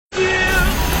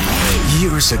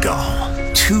years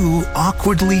ago, two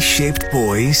awkwardly shaped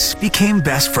boys became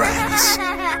best friends.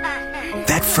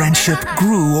 That friendship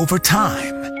grew over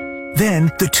time.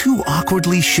 Then the two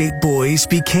awkwardly shaped boys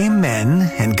became men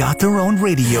and got their own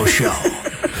radio show.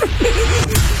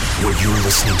 What you're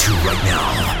listening to right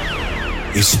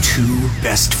now is Two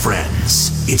Best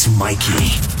Friends. It's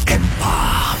Mikey and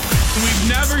Bob. We've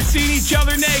never seen each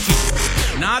other naked.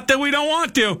 Not that we don't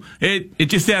want to. It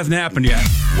just hasn't happened yet.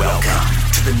 Welcome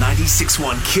to the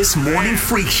 96.1 Kiss Morning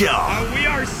Freak Show. We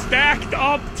are stacked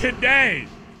up today.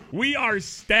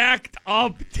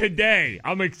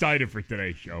 I'm excited for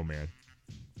today's show, man.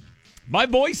 My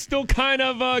voice still kind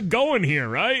of going here,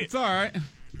 right? It's all right.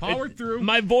 Power through.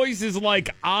 My voice is like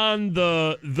on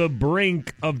the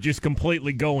brink of just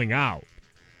completely going out.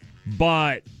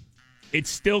 But it's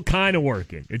still kind of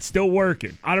working. It's still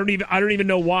working. I don't even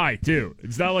know why, too.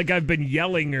 It's not like I've been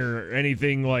yelling or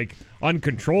anything like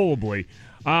uncontrollably.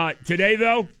 Today,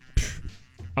 though,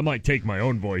 I might take my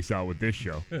own voice out with this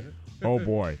show. Oh,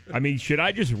 boy. I mean, should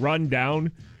I just run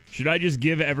down? Should I just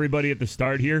give everybody at the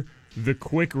start here the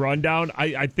quick rundown?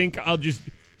 I think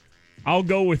I'll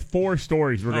go with 4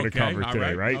 stories we're going to cover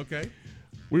today, right? Okay.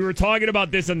 We were talking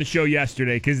about this on the show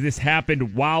yesterday because this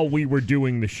happened while we were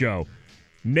doing the show.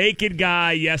 Naked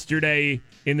guy yesterday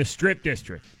in the Strip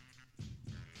District,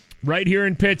 right here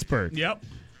in Pittsburgh. Yep.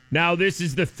 Now, this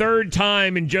is the third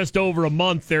time in just over a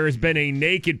month there has been a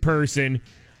naked person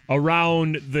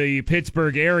around the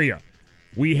Pittsburgh area.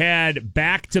 We had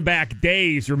back-to-back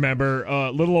days, remember, a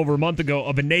little over a month ago,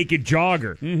 of a naked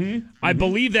jogger. Mm-hmm. I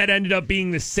believe that ended up being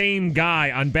the same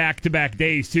guy on back-to-back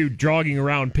days, too, jogging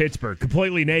around Pittsburgh,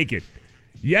 completely naked.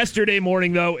 Yesterday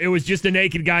morning, though, it was just a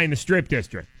naked guy in the Strip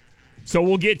District. So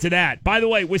we'll get to that. By the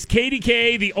way, was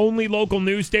KDKA the only local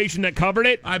news station that covered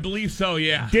it? I believe so,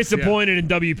 yeah. Disappointed in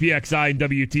WPXI and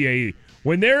WTAE.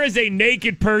 When there is a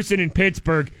naked person in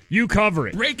Pittsburgh, you cover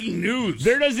it. Breaking news.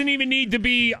 There doesn't even need to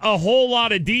be a whole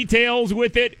lot of details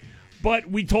with it, but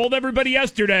we told everybody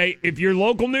yesterday, if you're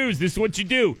local news, this is what you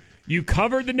do. You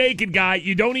cover the naked guy.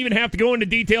 You don't even have to go into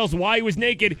details why he was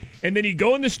naked, and then you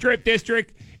go in the Strip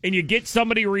District, and you get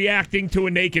somebody reacting to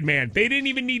a naked man. They didn't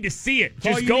even need to see it.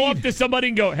 Just go up to somebody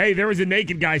and go, hey, there was a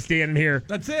naked guy standing here.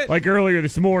 That's it. Like earlier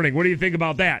this morning. What do you think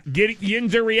about that? Get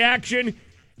Yin's reaction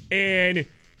and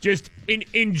just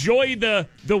enjoy the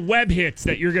web hits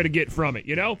that you're going to get from it,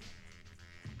 you know?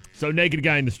 So naked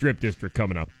guy in the Strip District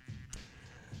coming up.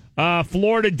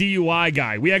 Florida DUI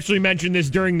guy. We actually mentioned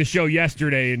this during the show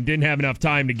yesterday and didn't have enough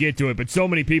time to get to it, but so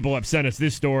many people have sent us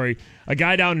this story. A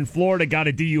guy down in Florida got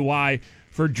a DUI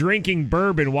for drinking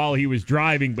bourbon while he was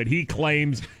driving, but he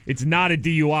claims it's not a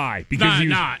DUI because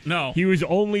he was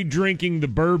only drinking the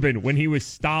bourbon when he was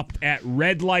stopped at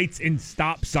red lights and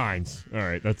stop signs. All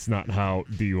right, that's not how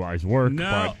DUIs work.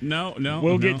 No.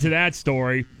 We'll get to that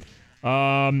story.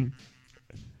 A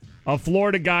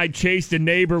Florida guy chased a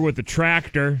neighbor with a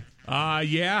tractor.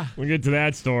 Yeah. We'll get to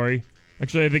that story.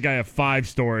 Actually, I think I have 5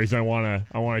 stories I want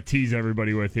to tease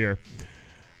everybody with here.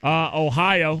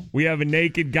 Ohio, we have a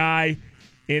naked guy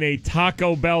in a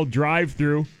Taco Bell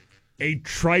drive-thru. A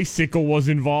tricycle was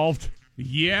involved.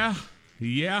 Yeah.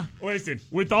 Listen,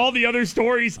 with all the other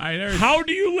stories, how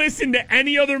do you listen to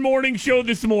any other morning show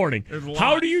this morning?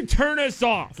 How do you turn us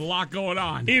off? There's a lot going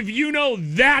on. If you know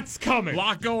that's coming. A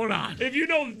lot going on. If you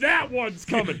know that one's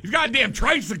coming. You goddamn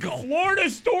tricycle. Florida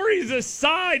stories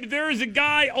aside, there is a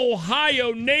guy,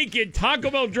 Ohio, naked, Taco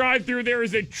Bell drive-thru. There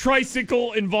is a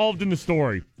tricycle involved in the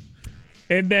story.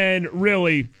 And then,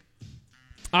 really,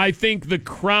 I think the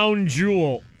crown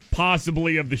jewel,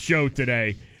 possibly, of the show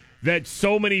today that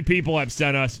so many people have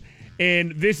sent us,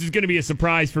 and this is going to be a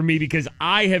surprise for me because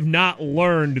I have not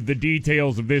learned the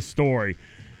details of this story.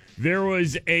 There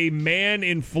was a man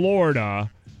in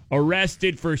Florida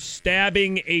arrested for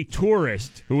stabbing a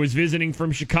tourist who was visiting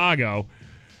from Chicago.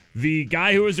 The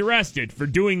guy who was arrested for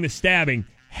doing the stabbing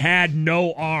had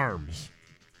no arms.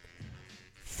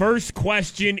 First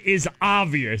question is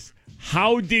obvious.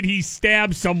 How did he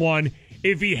stab someone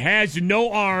if he has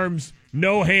no arms,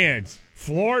 no hands?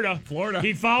 Florida.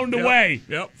 He found a way.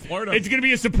 Yep, Florida. It's going to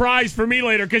be a surprise for me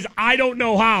later because I don't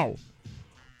know how.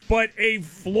 But a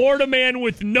Florida man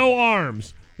with no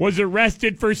arms was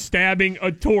arrested for stabbing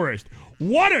a tourist.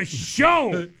 What a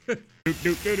show!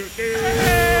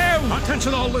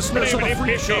 Attention all listeners of the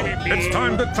Freak Show. It's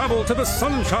time to travel to the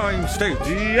Sunshine State.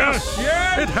 Yes.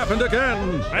 It happened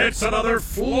again. It's another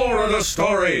Florida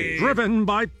story. Driven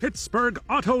by Pittsburgh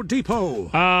Auto Depot.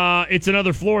 It's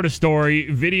another Florida story.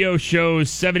 Video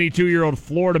shows 72-year-old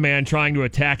Florida man trying to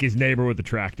attack his neighbor with a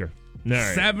tractor. All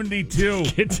right. 72.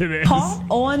 Get to this. Caught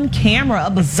on camera, a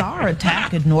bizarre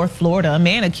attack in North Florida. A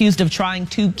man accused of trying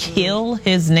to kill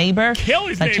his neighbor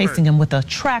by chasing him with a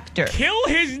tractor. Kill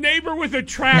his neighbor with a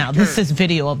tractor. Now, this is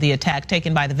video of the attack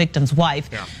taken by the victim's wife.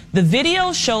 Yeah. The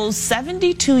video shows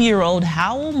 72-year-old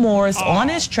Howell Morris on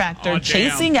his tractor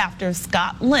chasing after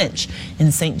Scott Lynch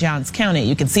in St. Johns County.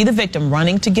 You can see the victim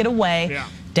running to get away. Yeah.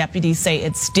 Deputies say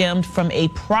it stemmed from a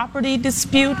property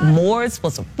dispute. Morris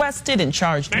was arrested and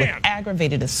charged with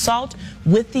aggravated assault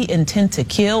with the intent to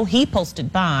kill. He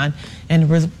posted bond and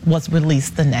was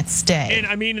released the next day. And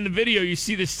I mean, in the video, you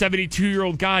see this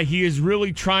 72-year-old guy. He is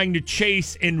really trying to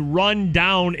chase and run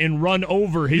down and run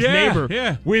over his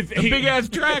neighbor with a big-ass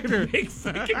tractor. Big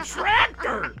freaking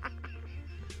tractor.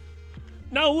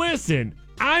 Now, listen,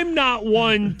 I'm not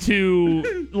one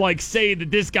to, say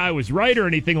that this guy was right or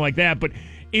anything like that, but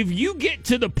if you get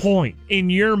to the point in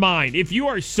your mind, if you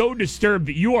are so disturbed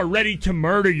that you are ready to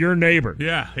murder your neighbor,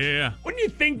 wouldn't you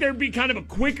think there'd be kind of a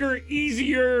quicker,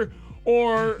 easier,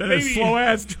 or than maybe a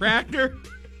slow-ass tractor?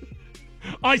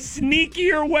 A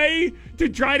sneakier way to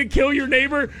try to kill your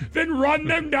neighbor than run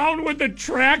them down with a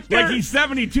tractor? Like, he's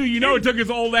 72. You know it took his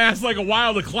old ass a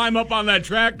while to climb up on that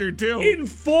tractor, too. In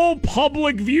full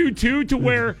public view, too, to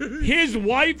where his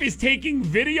wife is taking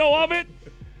video of it?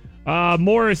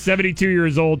 Morris, 72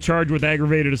 years old, charged with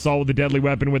aggravated assault with a deadly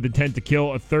weapon with intent to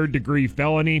kill, a third-degree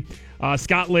felony.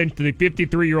 Scott Lynch, the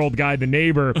 53-year-old guy, the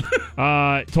neighbor,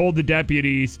 told the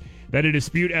deputies that a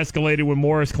dispute escalated when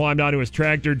Morris climbed onto his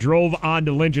tractor, drove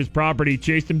onto Lynch's property,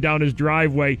 chased him down his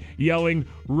driveway, yelling,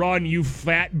 "Run, you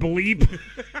fat bleep."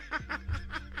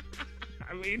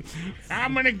 I mean,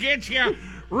 I'm going to get you.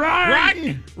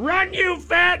 Run! Run, you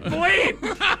fat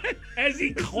bleep! As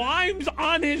he climbs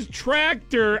on his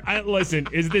tractor. Listen,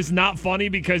 is this not funny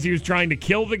because he was trying to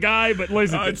kill the guy? But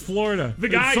listen, it's Florida. The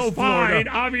guy's so fine. Florida.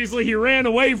 Obviously, he ran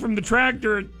away from the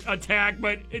tractor attack,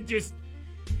 but it just...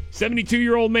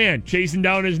 72-year-old man chasing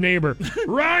down his neighbor.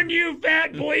 Run, you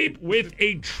fat bleep, with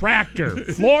a tractor.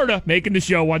 Florida making the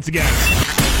show once again.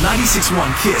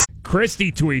 96.1 KISS.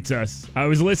 Christy tweets us. I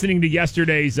was listening to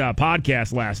yesterday's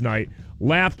podcast last night.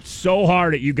 Laughed so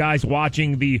hard at you guys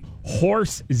watching the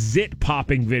horse zit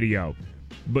popping video.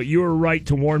 But you were right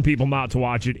to warn people not to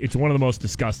watch it. It's one of the most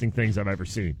disgusting things I've ever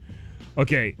seen.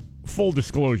 Okay, full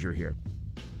disclosure here.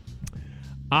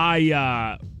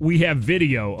 We have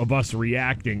video of us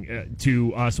reacting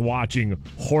to us watching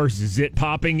horse zit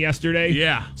popping yesterday.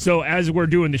 Yeah. So as we're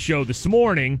doing the show this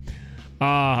morning,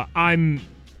 I'm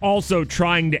also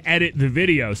trying to edit the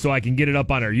video so I can get it up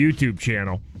on our YouTube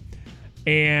channel.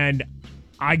 And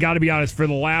I got to be honest, for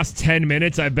the last 10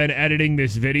 minutes, I've been editing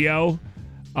this video,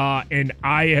 and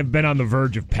I have been on the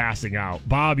verge of passing out.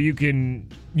 Bob, you can,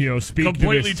 speak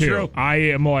completely to this too. True. I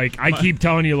am I keep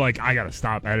telling you, I got to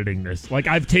stop editing this.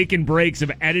 I've taken breaks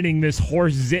of editing this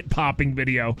horse zit popping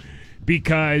video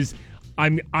because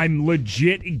I'm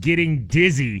legit getting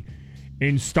dizzy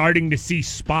and starting to see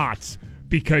spots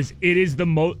because it is the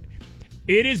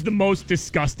most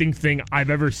disgusting thing I've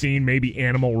ever seen, maybe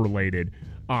animal related,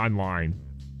 online.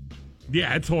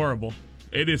 Yeah, it's horrible.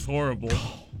 It is horrible.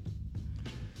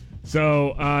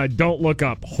 So don't look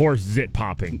up horse zit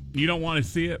popping. You don't want to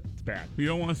see it? It's bad. You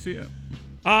don't want to see it?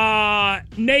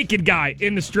 Naked guy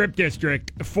in the Strip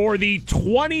District for the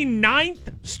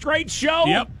 29th straight show.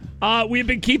 Yep. We've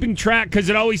been keeping track because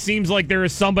it always seems like there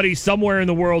is somebody somewhere in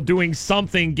the world doing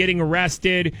something, getting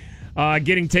arrested,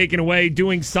 getting taken away,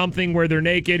 doing something where they're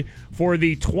naked. For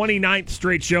the 29th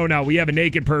straight show now, we have a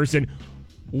naked person,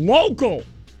 local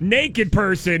naked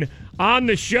person on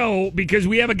the show because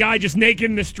we have a guy just naked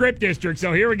in the Strip District.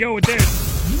 So here we go with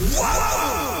this.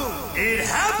 Whoa! It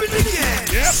happened again.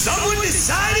 Yep. Someone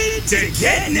decided to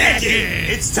get naked.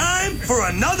 It's time for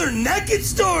another naked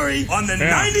story on the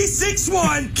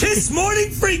 96.1 Kiss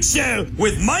Morning Freak Show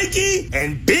with Mikey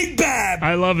and Big Bab.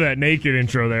 I love that naked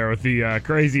intro there with the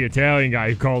crazy Italian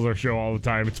guy who calls our show all the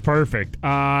time. It's perfect.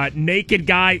 Naked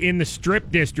guy in the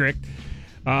Strip District.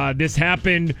 This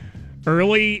happened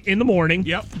early in the morning.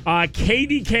 Yep.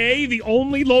 KDK, the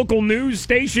only local news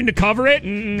station to cover it.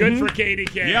 Mm-hmm. Good for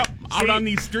KDK. Yep. Out on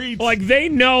these streets. They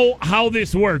know how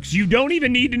this works. You don't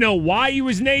even need to know why he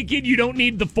was naked. You don't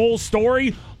need the full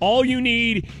story. All you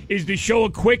need is to show a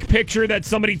quick picture that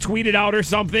somebody tweeted out or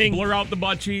something. Blur out the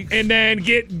butt cheeks. And then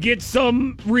get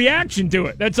some reaction to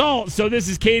it. That's all. So this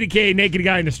is KDK, naked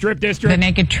guy in the Strip District. The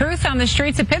naked truth on the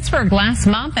streets of Pittsburgh. Last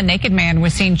month, a naked man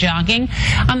was seen jogging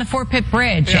on the Fort Pitt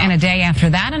Bridge. Yeah. And a day after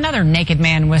that, another naked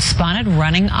man was spotted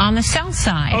running on the south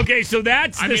side. Okay, so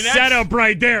that's setup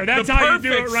right there. That's how you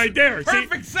do it right there.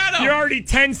 Perfect setup. You're already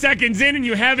 10 seconds in and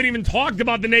you haven't even talked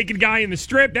about the naked guy in the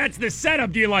Strip. That's the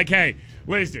setup. You're like, hey,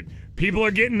 listen, People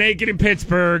are getting naked in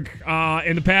Pittsburgh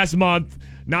in the past month.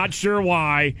 Not sure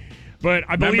why. But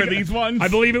I believe Remember these ones? I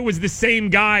believe it was the same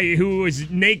guy who was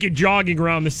naked jogging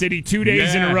around the city 2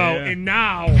 days in a row, and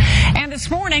now. And this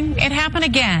morning, it happened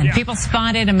again. People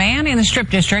spotted a man in the Strip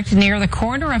District near the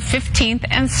corner of 15th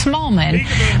and Smallman.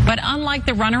 But unlike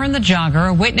the runner and the jogger,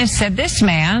 a witness said this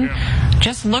man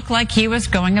just looked like he was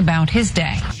going about his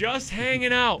day. Just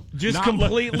hanging out, just Not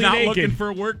completely not naked. looking for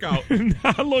a workout.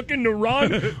 Not looking to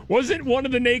run. Wasn't one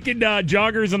of the naked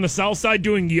joggers on the south side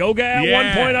doing yoga at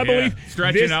one point, I believe?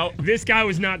 Stretching out. This guy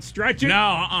was not stretching.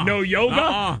 No, No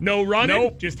yoga. No running.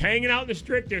 Nope. Just hanging out in the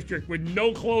Strip District with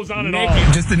no clothes on at Naked.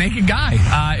 all. Just a naked guy.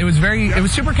 It was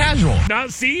super casual. Now,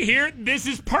 see here, this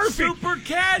is perfect. Super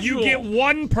casual. You get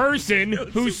one person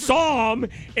who saw him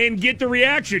and get the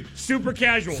reaction. Super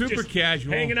casual. Super Just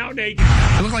casual. Hanging out naked.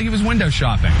 It looked like he was window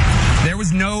shopping. There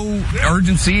was no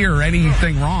urgency or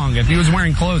anything wrong. If he was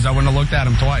wearing clothes, I wouldn't have looked at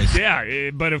him twice. Yeah,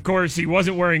 but of course he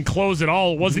wasn't wearing clothes at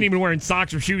all. Wasn't even wearing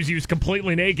socks or shoes. He was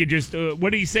completely naked. Just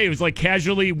what did he say? It was like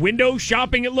casually window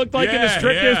shopping. It looked like in the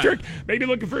Strip District. Maybe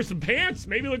looking for some pants.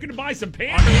 Maybe looking to buy some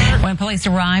pants. When police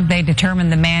arrived, they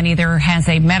determined the man either has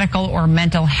a medical or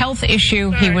mental health issue.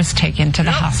 He was taken to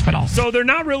the hospital. So they're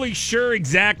not really sure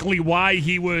exactly why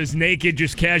he was naked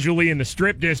just casually in the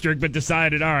Strip District, but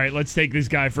decided, all right, let's take this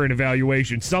guy for an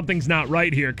evaluation. Something's not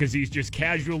right here because he's just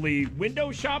casually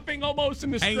window shopping almost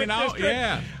in the Strip Hanging out, District.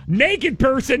 yeah. Naked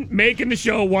person making the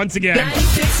show once again.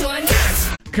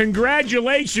 96.1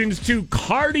 Congratulations to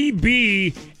Cardi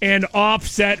B and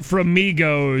Offset from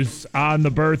Migos on the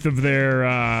birth of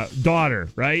their daughter,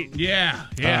 right?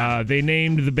 Yeah. They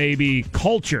named the baby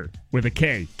Culture with a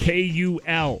K. Kulture.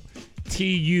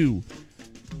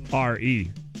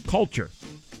 Culture.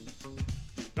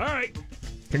 All right.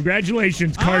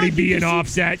 Congratulations, Cardi B and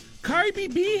Offset. Cardi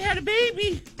B had a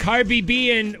baby. Cardi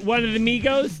B and one of the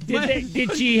Migos?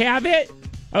 Did she have it?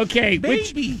 Okay,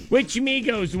 Baby. which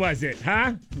Migos was it,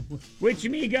 huh? Which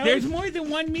Migos? There's more than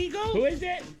one Migo. Who is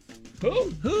it?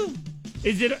 Who?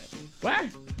 Is it? What?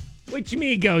 Which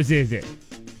Migos is it?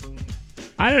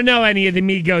 I don't know any of the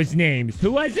Migos names.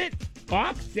 Who was it?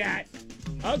 Offset.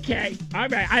 Okay. All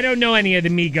right. I don't know any of the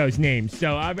Migos names,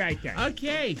 so all right then.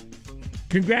 Okay.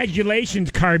 Congratulations,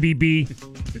 Cardi B.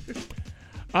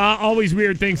 Always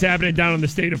weird things happening down in the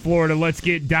state of Florida. Let's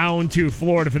get down to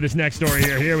Florida for this next story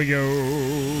here. Here we go.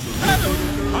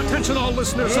 Attention all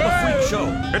listeners of the Freak Show.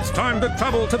 It's time to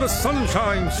travel to the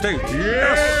Sunshine State.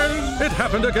 Yes! It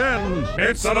happened again.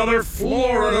 It's another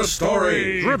Florida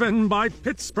story. Driven by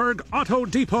Pittsburgh Auto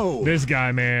Depot. This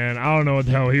guy, man, I don't know what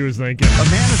the hell he was thinking. A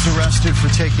man is arrested for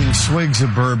taking swigs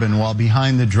of bourbon while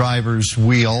behind the driver's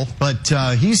wheel, but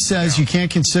he says you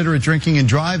can't consider it drinking and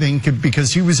driving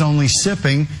because he was only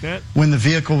sipping when the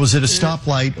vehicle was at a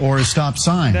stoplight or a stop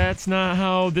sign. That's not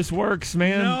how this works,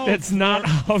 man. No, That's not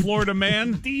how Florida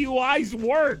man. DUIs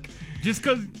work. Just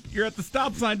because you're at the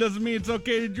stop sign doesn't mean it's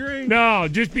okay to drink. No,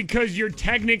 just because you're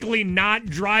technically not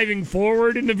driving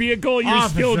forward in the vehicle, you're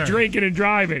still Officer. drinking and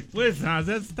driving. Listen, I was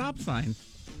at the stop sign.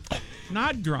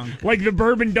 Not drunk. Like the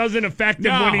bourbon doesn't affect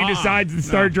him when he decides to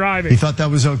start driving. He thought that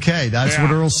was okay. That's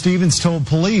what Earl Stevens told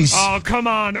police. Oh, come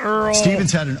on, Earl.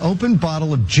 Stevens had an open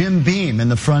bottle of Jim Beam in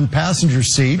the front passenger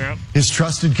seat, his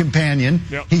trusted companion.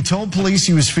 He told police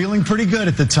he was feeling pretty good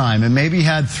at the time and maybe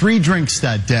had 3 drinks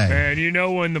that day. And you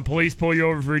know when the police pull you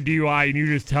over for a DUI and you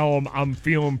just tell them, I'm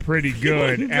feeling pretty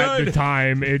good at the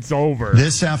time it's over.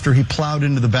 This after he plowed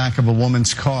into the back of a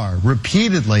woman's car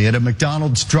repeatedly at a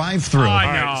McDonald's drive-thru. All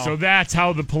right, so that's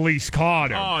how the police caught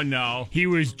him. Oh, no. He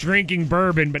was drinking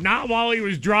bourbon, but not while he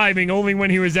was driving, only when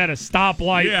he was at a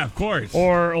stoplight. Yeah, of course.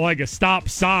 Or like a stop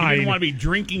sign. He didn't want to be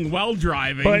drinking while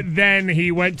driving. But then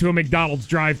he went to a McDonald's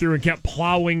drive-thru and kept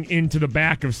plowing into the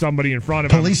back of somebody in front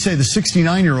of him. Police say the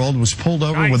 69-year-old was pulled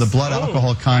over with a blood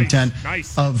alcohol content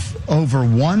of over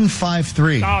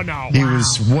 153. Oh, no. He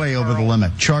was way over the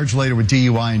limit. Charged later with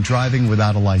DUI and driving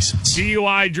without a license.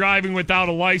 DUI driving without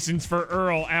a license for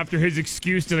Earl after his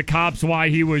excuse to the cops why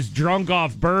he was drunk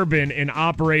off bourbon and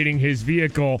operating his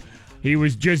vehicle. He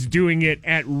was just doing it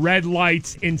at red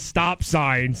lights and stop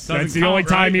signs. That's the only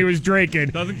time he was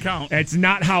drinking. Doesn't count. That's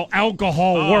not how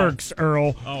alcohol works,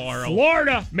 Earl. Oh, Earl.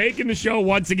 Florida making the show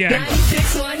once again.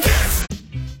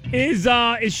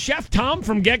 96.1 Is Chef Tom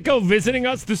from Get-Go visiting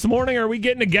us this morning? Are we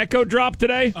getting a Get-Go drop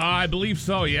today? I believe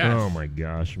so, yes. Oh, my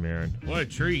gosh, man. What a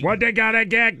treat. What they got at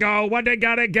Get-Go? What they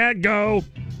got at Get-Go?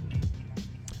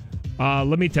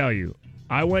 Let me tell you.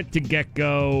 I went to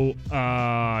Get-Go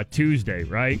Tuesday,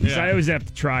 right? Because I always have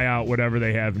to try out whatever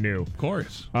they have new. Of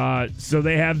course. So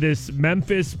they have this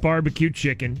Memphis barbecue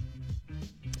chicken.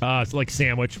 It's like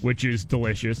sandwich, which is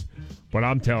delicious. But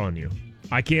I'm telling you,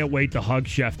 I can't wait to hug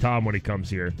Chef Tom when he comes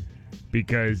here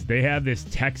because they have this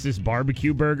Texas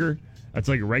barbecue burger. That's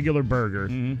like a regular burger.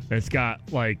 And it's got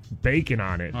like bacon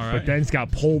on it, but then it's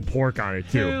got pulled pork on it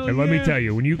too. Hell and let me yeah. tell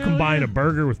you, when you combine yeah. a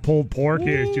burger with pulled pork, it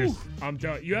is just, I'm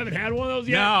telling you, haven't had one of those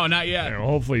yet? No, not yet. Yeah, well,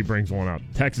 hopefully he brings one up.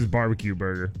 Texas barbecue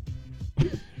burger.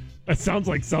 That sounds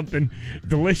like something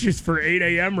delicious for 8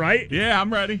 a.m., right? Yeah,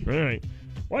 I'm ready. All right.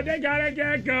 What they gotta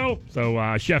get go.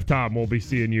 So, Chef Tom, we'll be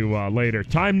seeing you later.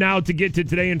 Time now to get to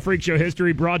Today in Freak Show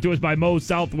history, brought to us by Moe's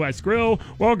Southwest Grill.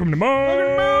 Welcome to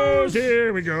Moe's.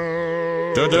 Here we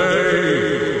go.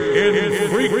 Today in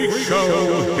Freak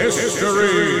Show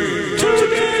history.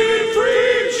 Today in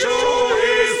Freak Show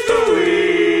history.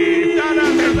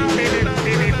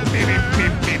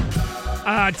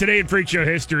 Today in Freak Show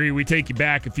history, we take you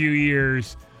back a few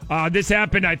years. This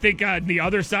happened, I think, on the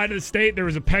other side of the state. There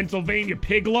was a Pennsylvania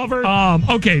pig lover.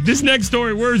 Okay, this next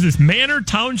story, where is this? Manor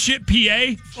Township,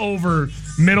 PA? Over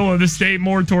middle of the state,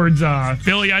 more towards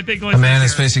Philly, I think. A man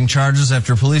is facing charges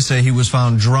after police say he was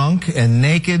found drunk and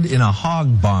naked in a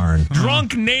hog barn.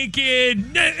 Drunk,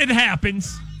 naked. It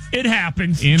happens. It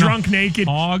happens. In Drunk, a naked.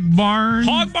 Hog barn?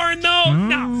 Hog barn, no.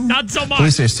 No, not so much.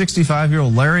 Police say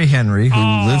 65-year-old Larry Henry,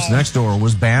 who lives next door,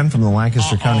 was banned from the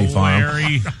Lancaster County farm.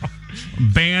 Larry.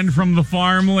 Banned from the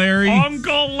farm, Larry.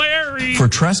 Uncle Larry. For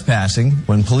trespassing.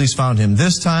 When police found him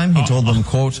this time, he told them,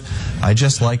 quote, "I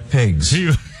just like pigs." He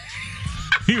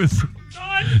was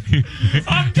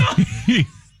I'm done. he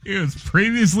was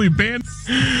previously banned.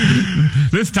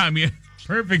 This time he had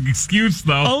perfect excuse,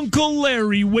 though. Uncle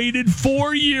Larry waited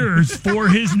 4 years for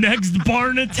his next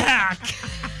barn attack.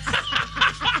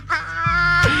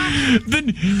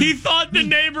 He thought the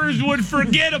neighbors would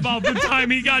forget about the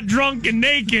time he got drunk and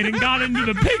naked and got into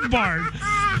the pig barn.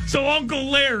 So Uncle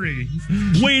Larry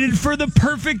waited for the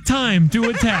perfect time to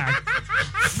attack.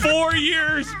 4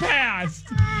 years passed.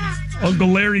 Uncle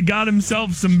Larry got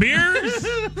himself some beers.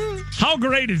 How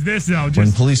great is this, though?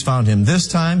 When police found him this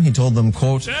time, he told them,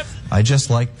 quote, "I just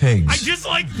like pigs." I just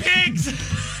like pigs.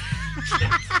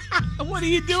 What are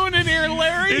you doing in here,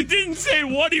 Larry? It didn't say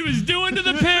what he was doing to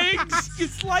the pigs.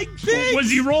 Just like pigs. Was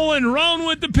he rolling around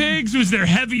with the pigs? Was there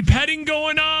heavy petting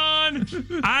going on?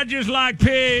 I just like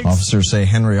pigs. Officers say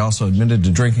Henry also admitted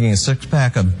to drinking a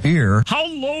six-pack of beer. How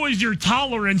low is your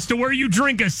tolerance to where you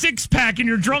drink a six-pack and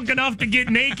you're drunk enough to get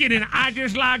naked and I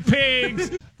just like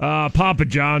pigs? Papa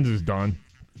John's is done.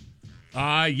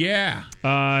 Yeah.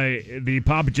 The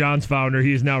Papa John's founder,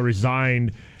 he is now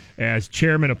resigned as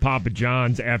chairman of Papa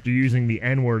John's after using the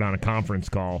N-word on a conference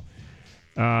call.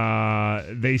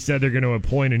 They said they're going to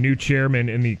appoint a new chairman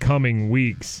in the coming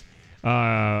weeks.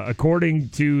 According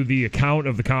to the account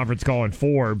of the conference call in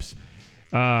Forbes,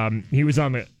 he was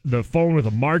on the phone with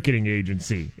a marketing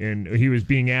agency, and he was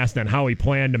being asked on how he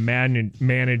planned to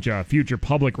manage future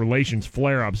public relations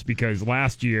flare-ups, because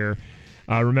last year,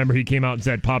 remember, he came out and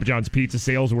said Papa John's pizza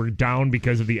sales were down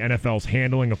because of the NFL's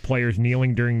handling of players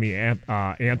kneeling during the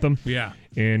anthem. Yeah.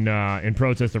 In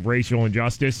protest of racial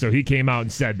injustice. So he came out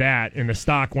and said that, and the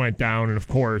stock went down, and of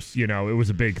course, it was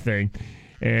a big thing.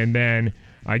 And then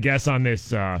I guess on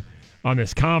this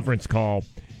conference call,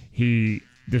 he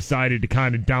decided to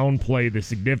kind of downplay the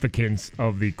significance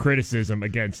of the criticism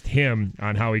against him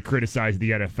on how he criticized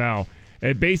the NFL.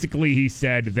 And basically, he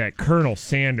said that Colonel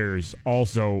Sanders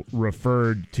also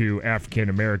referred to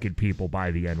African-American people by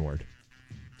the N-word.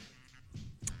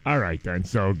 All right, then.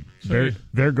 So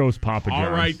there goes Papa John's.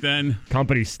 All right, then.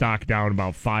 Company stock down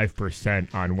about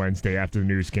 5% on Wednesday after the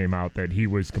news came out that he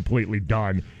was completely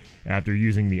done after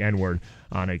using the N-word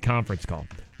on a conference call.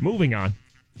 Moving on.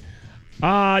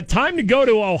 Time to go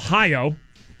to Ohio.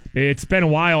 It's been a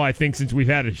while, I think, since we've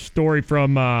had a story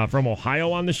from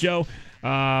Ohio on the show.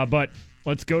 But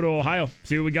let's go to Ohio,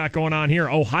 see what we got going on here.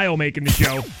 Ohio making the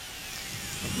show.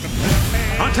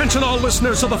 Attention all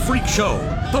listeners of the Freak Show.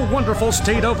 The wonderful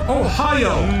state of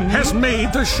Ohio has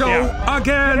made the show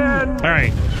again. All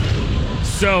right.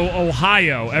 So,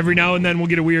 Ohio. Every now and then we'll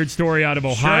get a weird story out of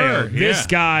Ohio. Sure, This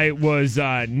guy was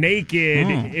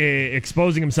naked,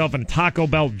 exposing himself in a Taco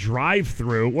Bell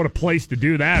drive-thru. What a place to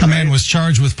do that. A man was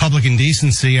charged with public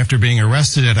indecency after being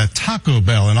arrested at a Taco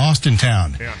Bell in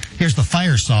Austintown. Yeah. Here's the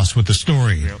fire sauce with the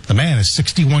story. Yep. The man is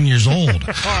 61 years old.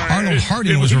 Arnold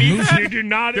Harding was removed.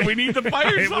 Do we need the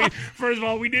fire sauce? First of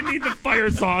all, we didn't need the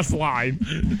fire sauce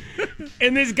line.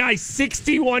 And this guy's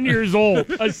 61 years old.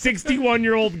 A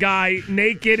 61-year-old guy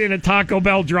naked in a Taco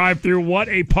Bell drive-thru. What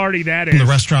a party that is. The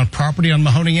restaurant property on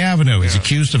Mahoning Avenue. He's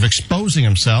accused of exposing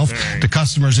himself to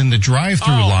customers in the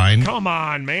drive-thru line. Come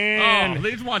on, man. Oh,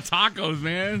 they just want tacos,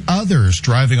 man. Others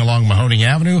driving along Mahoning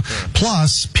Avenue,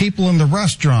 plus people in the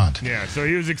restaurant. Yeah, so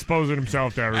he was exposing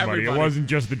himself to everybody. It wasn't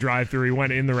just the drive-thru. He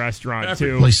went in the restaurant,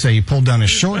 too. Police say he pulled down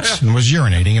his shorts and was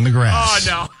urinating in the grass.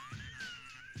 Oh, no.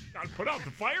 Gotta put out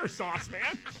the fire sauce,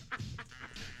 man.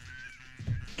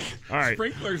 All right.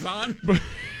 Sprinklers on.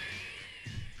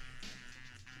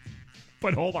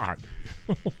 But hold on.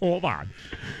 Hold on.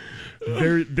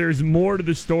 There's more to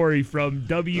the story from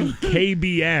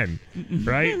WKBN,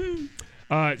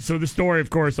 right? So the story,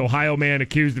 of course, Ohio man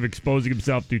accused of exposing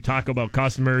himself to Taco Bell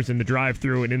customers in the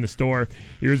drive-thru and in the store.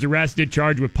 He was arrested,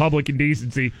 charged with public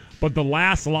indecency. But the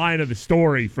last line of the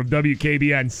story from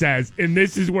WKBN says, and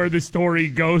this is where the story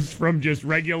goes from just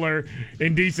regular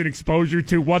indecent exposure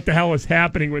to what the hell is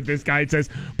happening with this guy. It says,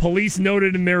 police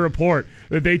noted in their report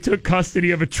that they took custody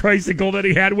of a tricycle that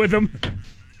he had with him.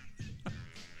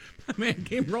 A man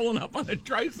came rolling up on a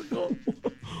tricycle.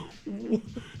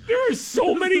 There are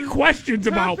so many questions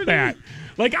about that.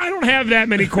 Like, I don't have that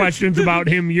many questions about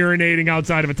him urinating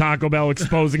outside of a Taco Bell,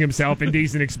 exposing himself,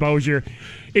 indecent exposure.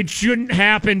 It shouldn't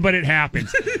happen, but it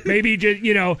happens. Maybe he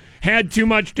just, had too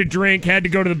much to drink, had to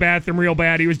go to the bathroom real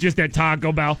bad. He was just at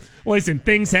Taco Bell. Listen,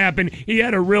 things happen. He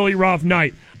had a really rough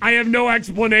night. I have no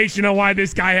explanation on why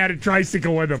this guy had a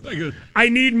tricycle with him. I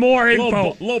need more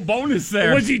info. Little bonus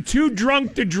there. Was he too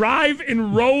drunk to drive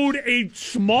and rode a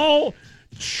small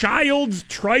child's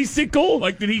tricycle?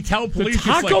 Like, did he tell police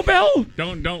the Taco Bell?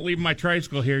 Don't leave my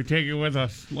tricycle here. Take it with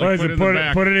us. Like,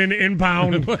 put it in the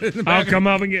impound. I'll come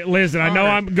up and get. Listen, I know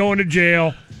I'm going to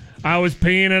jail. I was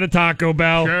peeing at a Taco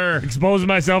Bell, exposing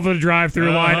myself to the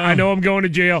drive-thru line. I know I'm going to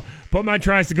jail. Put my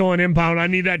tricycle in impound. I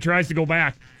need that tricycle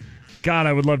back. God,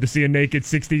 I would love to see a naked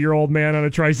 60-year-old man on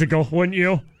a tricycle, wouldn't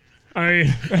you? I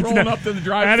mean, rolling up to the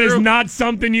drive-thru. That is not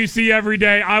something you see every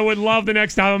day. I would love the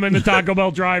next time I'm in the Taco Bell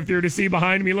drive-thru to see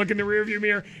behind me, look in the rearview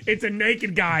mirror, it's a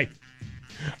naked guy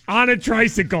on a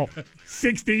tricycle,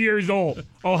 60 years old.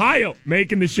 Ohio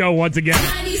making the show once again.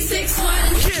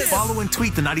 96.1 Kiss. Follow and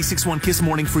tweet the 96.1 Kiss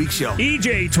Morning Freak Show.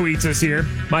 EJ tweets us here.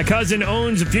 My cousin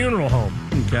owns a funeral home.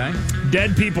 Okay.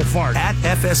 Dead people fart. At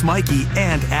FS Mikey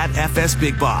and at FS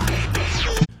Big Bob.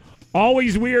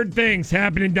 Always weird things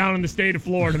happening down in the state of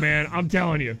Florida, man. I'm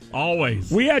telling you.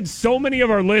 Always. We had so many of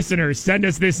our listeners send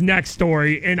us this next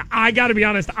story, and I got to be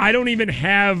honest, I don't even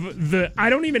have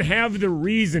the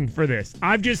reason for this.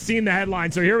 I've just seen the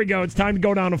headline. So here we go. It's time to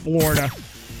go down to Florida.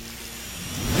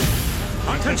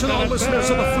 Attention all listeners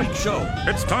of the Freak Show.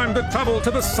 It's time to travel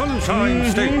to the Sunshine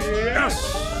State.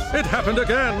 Yes. It happened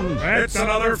again. It's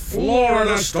another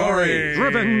Florida story.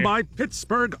 Driven by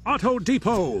Pittsburgh Auto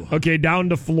Depot. Okay, down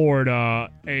to Florida.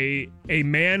 A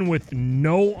man with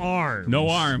no arms. No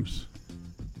arms.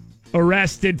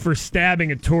 Arrested for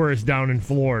stabbing a tourist down in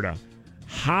Florida.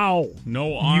 How?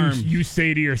 No arms. You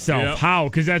say to yourself, how?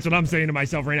 Because that's what I'm saying to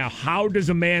myself right now. How does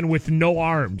a man with no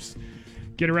arms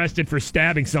get arrested for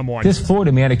stabbing someone? This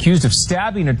Florida man accused of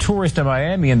stabbing a tourist in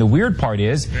Miami, and the weird part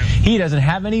is he doesn't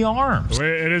have any arms.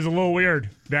 It is a little weird.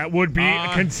 That would be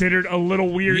considered a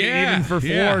little weird even for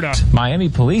Florida. Miami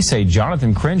police say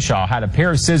Jonathan Crenshaw had a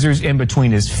pair of scissors in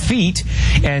between his feet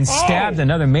and stabbed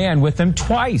another man with them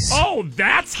twice. Oh,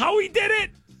 that's how he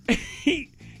did it?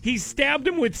 He stabbed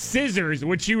him with scissors,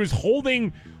 which he was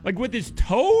holding like with his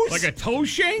toes? Like a toe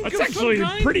shank? That's actually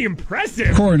pretty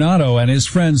impressive. Coronado and his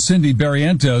friend Cindy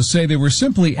Barrientos say they were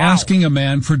simply asking a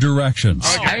man for directions.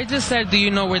 I just said, do you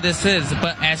know where this is?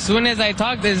 But as soon as I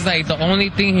talked, it's like the only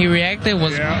thing he reacted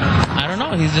was, I don't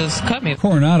know, he's just cut me.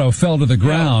 Coronado fell to the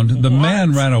ground. The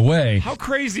man ran away. How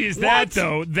crazy is that,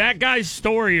 though? That guy's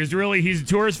story is really, he's a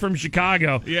tourist from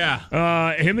Chicago.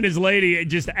 Yeah. Him and his lady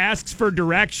just asks for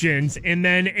directions, and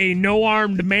then a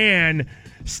no-armed man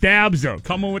stabs him.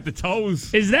 Coming with the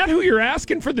toes. Is that who you're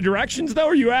asking for the directions, though?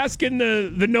 Are you asking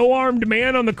the no-armed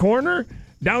man on the corner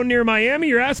down near Miami?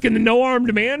 You're asking the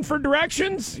no-armed man for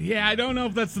directions? Yeah, I don't know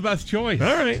if that's the best choice.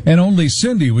 All right. And only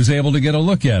Cindy was able to get a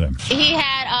look at him. He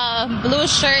had a blue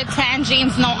shirt, tan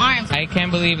jeans, no arms. I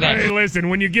can't believe that. Hey, listen,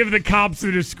 when you give the cops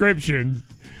the description,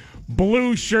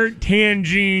 blue shirt, tan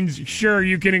jeans. Sure,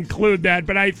 you can include that,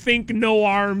 but I think no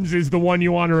arms is the one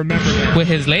you want to remember there. With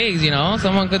his legs,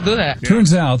 someone could do that.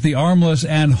 Turns out the armless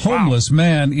and homeless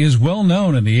man is well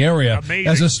known in the area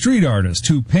as a street artist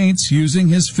who paints using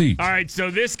his feet. All right,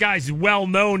 so this guy's well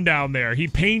known down there. He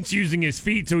paints using his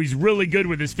feet, so he's really good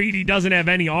with his feet. He doesn't have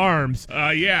any arms.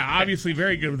 Yeah, obviously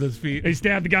very good with his feet. They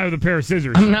stabbed the guy with a pair of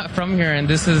scissors. I'm not from here, and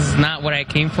this is not what I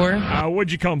came for.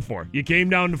 What'd you come for? You came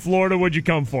down to Florida. What'd you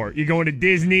come for? You going to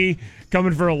Disney?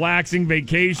 Coming for a relaxing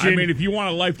vacation? I mean, if you want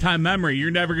a lifetime memory,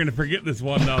 you're never going to forget this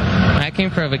one, though. I came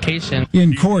for a vacation.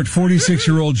 In court,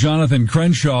 46-year-old Jonathan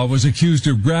Crenshaw was accused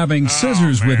of grabbing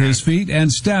scissors with his feet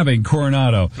and stabbing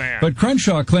Coronado. But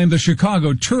Crenshaw claimed the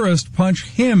Chicago tourist punched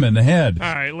him in the head.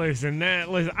 All right, listen,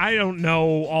 I don't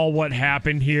know all what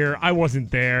happened here. I wasn't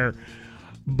there.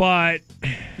 But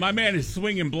my man is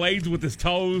swinging blades with his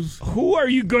toes. Who are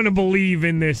you going to believe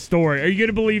in this story? Are you going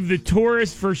to believe the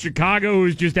tourist for Chicago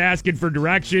who's just asking for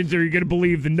directions? Or are you going to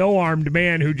believe the no-armed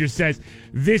man who just says,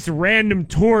 this random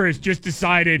tourist just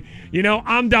decided,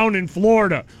 I'm down in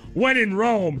Florida. When in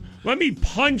Rome, let me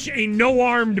punch a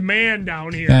no-armed man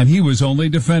down here. And he was only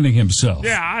defending himself.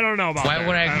 Yeah, I don't know about that. Why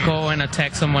would I go and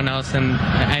attack someone else? And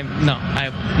I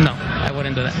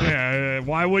wouldn't do that. Yeah,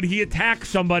 why would he attack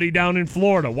somebody down in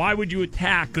Florida? Why would you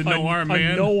attack a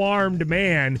no-armed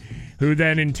man who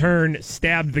then in turn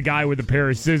stabbed the guy with a pair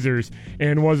of scissors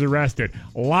and was arrested?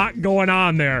 A lot going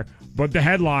on there, but the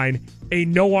headline, a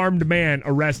no-armed man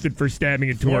arrested for stabbing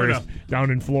a tourist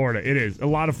down in Florida. It is. A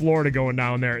lot of Florida going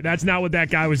down there. That's not what that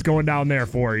guy was going down there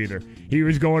for either. He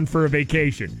was going for a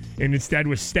vacation and instead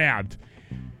was stabbed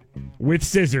with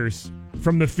scissors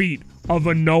from the feet of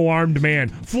a no-armed man.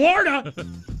 Florida!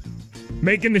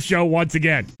 Making the show once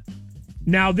again.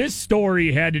 Now, this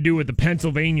story had to do with the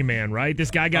Pennsylvania man, right?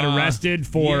 This guy got arrested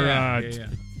for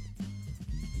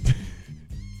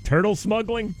turtle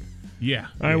smuggling? Yeah.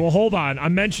 All right, well, hold on.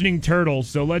 I'm mentioning turtles,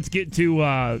 so let's get to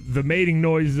the mating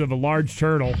noises of a large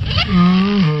turtle.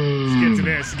 Let's get to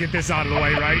this. Get this out of the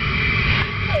way, right?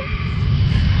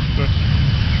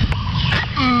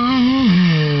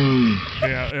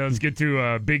 Yeah, let's get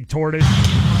to big tortoise.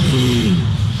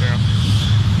 Yeah.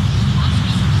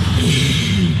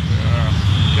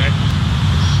 Okay.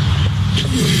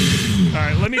 All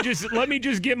right, let me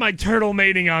just get my turtle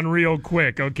mating on real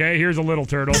quick, okay? Here's a little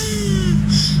turtle.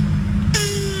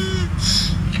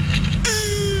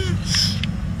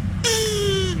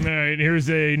 All right, here's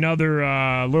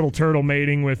another little turtle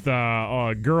mating with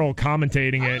a girl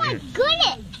commentating it. Oh my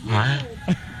goodness!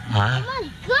 Oh my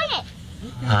goodness!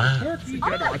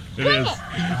 It is.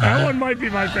 That one might be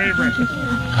my favorite.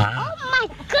 Oh my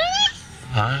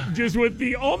goodness! Just with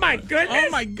the oh my goodness! Oh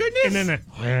my goodness! And then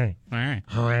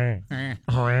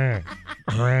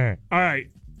all right,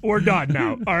 we're done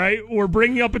now. All right, we're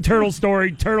bringing up a turtle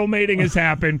story. Turtle mating has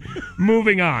happened.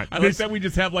 Moving on. I like that we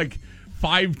just have like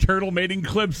 5 turtle mating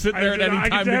clips sitting there at any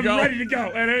time to go. Ready to go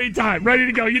at any time. Ready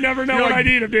to go. You never know when I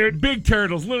need them, dude. Big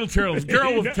turtles, little turtles,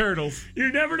 girl with turtles.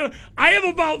 You never know. I have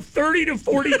about 30 to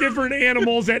 40 different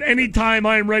animals at any time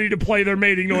I am ready to play their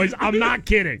mating noise. I'm not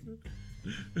kidding.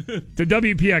 To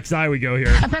WPXI we go here.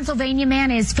 A Pennsylvania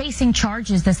man is facing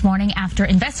charges this morning after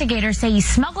investigators say he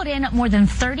smuggled in more than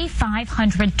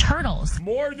 3,500 turtles.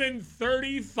 More than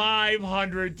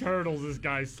 3,500 turtles this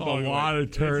guy smuggled. A lot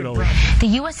of turtles. The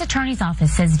U.S. Attorney's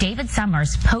Office says David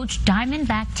Summers poached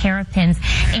diamondback terrapins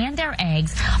and their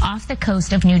eggs off the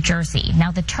coast of New Jersey.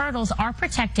 Now, the turtles are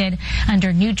protected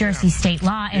under New Jersey state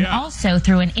law and also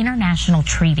through an international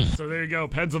treaty. So there you go.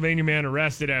 Pennsylvania man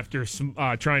arrested after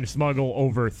trying to smuggle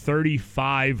over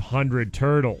 3,500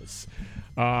 turtles.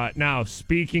 Now,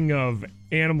 speaking of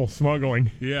animal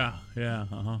smuggling.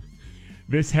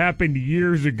 This happened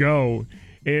years ago.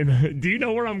 And do you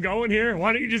know where I'm going here?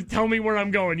 Why don't you just tell me where I'm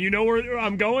going? You know where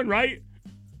I'm going, right?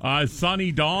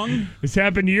 Sunny Dong. This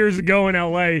happened years ago in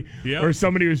L.A. Where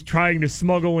somebody was trying to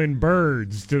smuggle in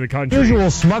birds to the country.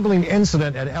 Usual smuggling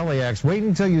incident at LAX. Wait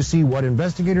until you see what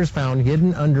investigators found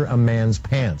hidden under a man's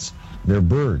pants. They're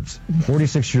birds.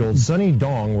 46-year-old Sunny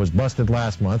Dong was busted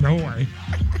last month. No way.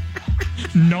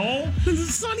 No?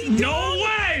 Sunny Dong? No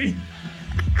way!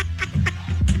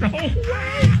 No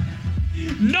way!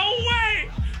 No way!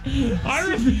 I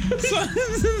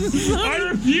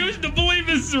refuse to believe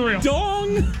this is real.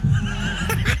 Dong?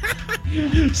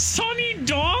 Sunny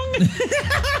Dong?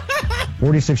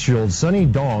 46-year-old Sunny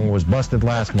Dong was busted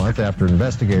last month after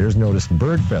investigators noticed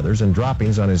bird feathers and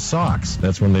droppings on his socks.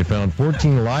 That's when they found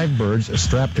 14 live birds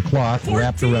strapped to cloth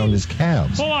wrapped around his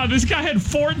calves. Hold on, this guy had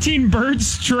 14 birds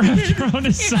strapped around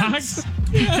his socks?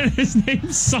 And his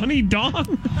name's Sunny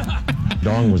Dong?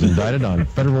 Dong was indicted on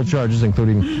federal charges,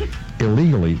 including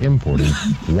illegally importing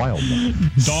wildlife.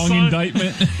 Dong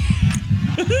indictment.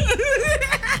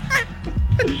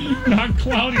 Not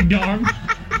cloudy dong.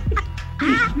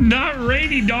 Not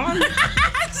rainy dong.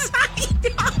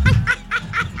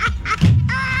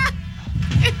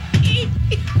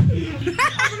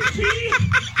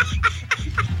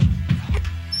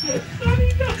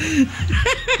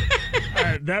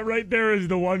 That right there is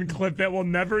the one clip that will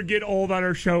never get old on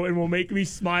our show and will make me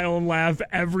smile and laugh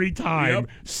every time. Yep.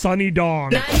 Sunny Dong.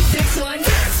 96.1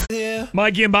 Kiss. Yeah.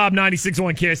 Mikey and Bob,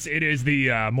 96.1 Kiss. It is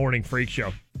the Morning Freak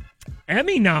Show.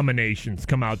 Emmy nominations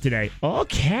come out today.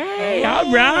 Okay,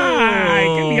 all right.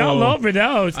 Gonna be all over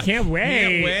those. Can't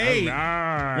wait. Can't wait. All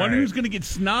right. Wonder who's going to get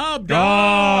snubbed. Oh,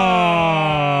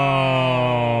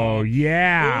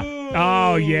 yeah. Ooh.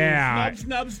 Oh, yeah.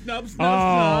 Snub.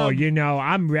 Oh, you know,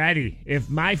 I'm ready. If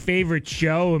my favorite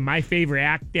show and my favorite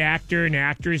actor and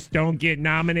actress don't get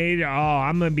nominated,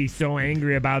 I'm going to be so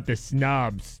angry about the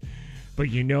snubs. But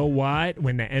you know what?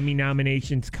 When the Emmy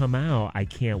nominations come out, I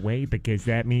can't wait because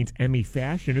that means Emmy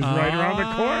Fashion is right around the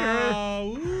corner.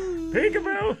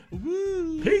 Peekaboo.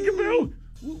 Peekaboo.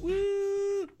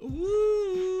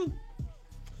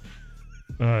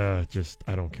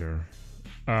 I don't care.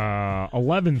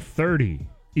 11:30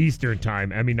 Eastern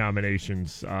Time, Emmy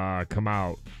nominations come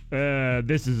out.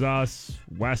 This Is Us,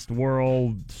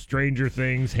 Westworld, Stranger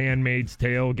Things, Handmaid's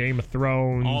Tale, Game of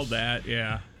Thrones. All that,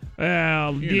 yeah.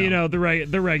 Well,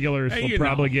 the regulars will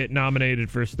probably get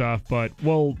nominated for stuff, but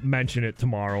we'll mention it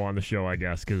tomorrow on the show, I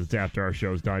guess, because it's after our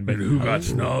show's done. But who got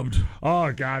snubbed?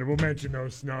 Oh, God, we'll mention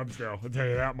those snubs, though. I'll tell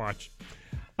you that much.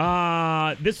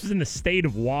 This was in the state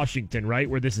of Washington, right,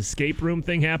 where this escape room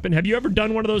thing happened. Have you ever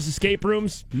done one of those escape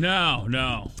rooms?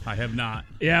 No, I have not.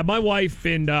 Yeah, my wife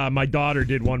and my daughter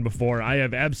did one before. I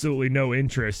have absolutely no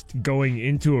interest going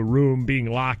into a room, being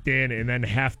locked in, and then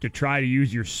have to try to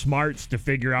use your smarts to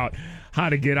figure out how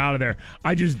to get out of there.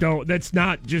 I just don't. It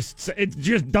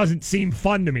just doesn't seem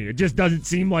fun to me. It just doesn't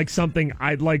seem like something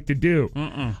I'd like to do.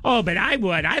 Oh, but I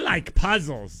would. I like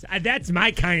puzzles. That's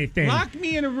my kind of thing. Lock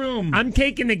me in a room. I'm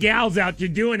taking the gals out to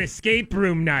do an escape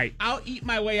room night. I'll eat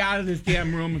my way out of this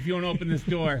damn room if you don't open this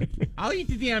door. I'll eat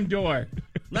the damn door.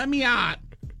 Let me out.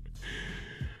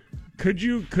 Could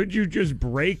you just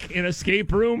break an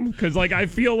escape room? Because, I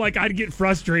feel like I'd get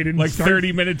frustrated. And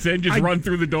 30 minutes in, run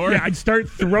through the door? Yeah, I'd start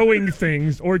throwing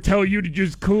things or tell you to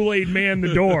just Kool-Aid man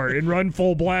the door and run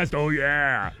full blast. Oh,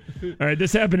 yeah. All right,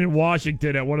 this happened in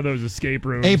Washington at one of those escape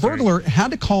rooms. A burglar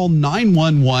had to call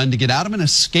 911 to get out of an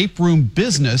escape room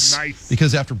business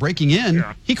because after breaking in,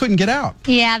 he couldn't get out.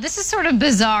 Yeah, this is sort of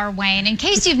bizarre, Wayne. In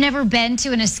case you've never been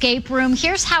to an escape room,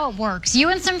 here's how it works. You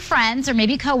and some friends or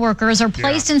maybe coworkers are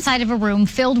placed inside of a room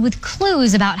filled with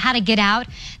clues about how to get out.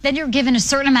 Then you're given a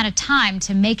certain amount of time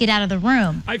to make it out of the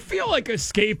room. I feel like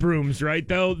escape rooms, right,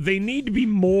 though, they need to be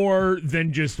more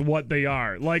than just what they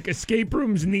are. Like, escape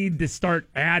rooms need to start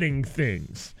adding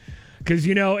things. Because,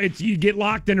 you get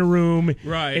locked in a room,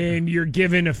 right, and you're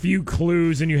given a few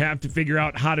clues, and you have to figure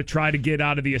out how to try to get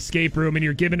out of the escape room, and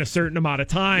you're given a certain amount of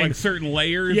time. Like certain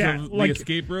layers of the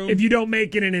escape room? If you don't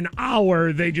make it in an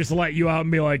hour, they just let you out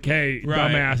and be like, hey,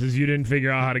 dumbasses, you didn't figure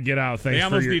out how to get out.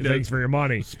 Thanks for your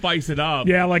money. Spice it up.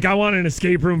 Yeah, I want an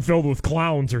escape room filled with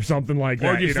clowns or something like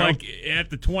that. Or just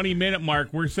at the 20-minute mark,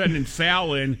 we're sending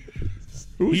Sal in.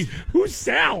 Who's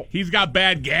Sal? He's got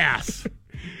bad gas.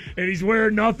 And he's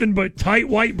wearing nothing but tight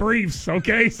white briefs,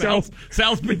 okay? Sal's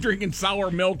been drinking sour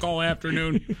milk all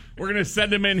afternoon. We're going to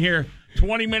send him in here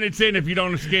 20 minutes in if you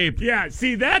don't escape. Yeah,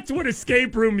 see, that's what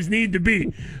escape rooms need to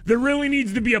be. There really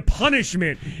needs to be a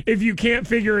punishment if you can't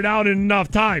figure it out in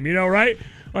enough time, right?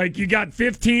 Like, you got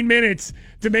 15 minutes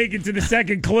to make it to the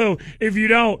second clue. If you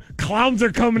don't, clowns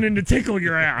are coming in to tickle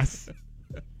your ass.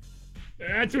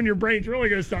 That's when your brain's really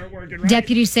going to start working, right?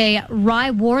 Deputies say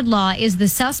Rye Wardlaw is the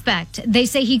suspect. They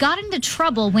say he got into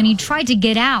trouble when he tried to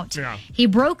get out. Yeah. He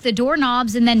broke the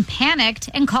doorknobs and then panicked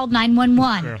and called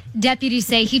 911. Yeah. Deputies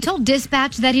say he told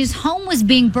dispatch that his home was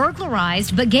being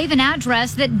burglarized, but gave an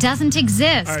address that doesn't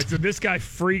exist. All right, so this guy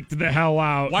freaked the hell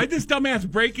out. Why'd this dumbass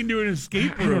break into an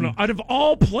escape room? I don't know. Out of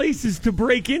all places to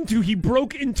break into, he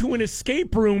broke into an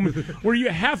escape room where you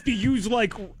have to use,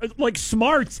 like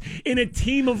smarts in a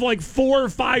team of, 4 or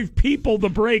 5 people to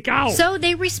break out. So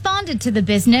they responded to the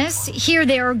business. Here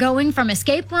they are going from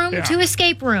escape room to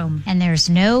escape room. And there's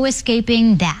no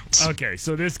escaping that. Okay,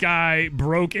 so this guy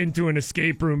broke into an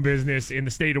escape room business in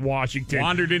the state of Washington.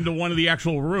 Wandered into one of the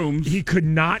actual rooms. He could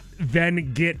not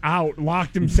then get out,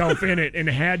 locked himself in it, and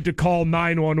had to call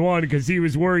 911 because he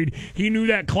was worried. He knew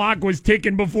that clock was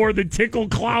ticking before the tickle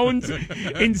clowns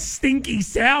and Stinky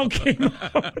Sal came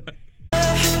out.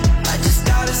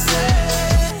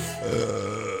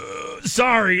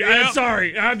 Sorry. Yep.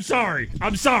 I'm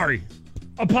sorry.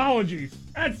 Apologies.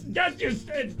 That's just,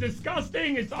 it's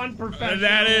disgusting. It's unprofessional.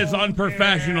 That is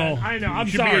unprofessional. I know. I'm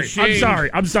You should sorry. be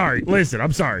ashamed. I'm sorry. Listen,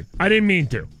 I'm sorry. I didn't mean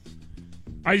to.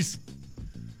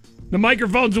 The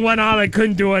microphones went on. I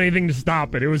couldn't do anything to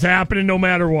stop it. It was happening no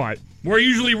matter what. We're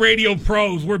usually radio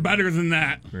pros. We're better than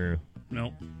that. Yeah.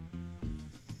 No.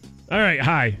 All right.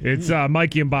 Hi. It's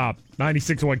Mikey and Bob.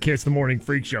 96.1 KISS, the Morning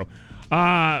Freak Show.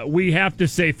 We have to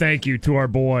say thank you to our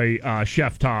boy,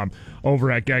 Chef Tom,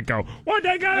 over at Get-Go. What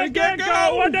they got at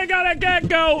Get-Go? What they got at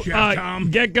Get-Go? Chef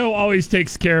Tom. Get-Go always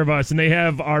takes care of us, and they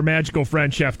have our magical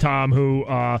friend, Chef Tom, who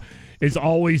is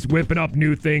always whipping up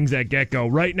new things at Get-Go.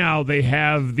 Right now, they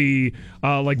have the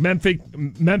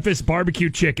Memphis barbecue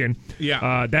chicken.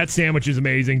 Yeah. That sandwich is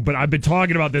amazing, but I've been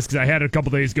talking about this because I had it a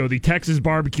couple days ago. The Texas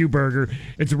barbecue burger.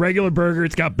 It's a regular burger.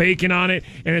 It's got bacon on it,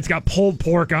 and it's got pulled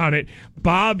pork on it.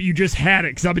 Bob, you just had it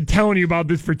because I've been telling you about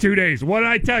this for 2 days. What did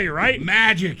I tell you, right?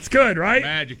 Magic. It's good, right?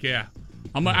 Magic, yeah.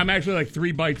 I'm actually like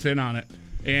 3 bites in on it,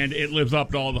 and it lives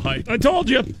up to all the hype. I told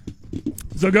you.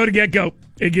 So go to Get-Go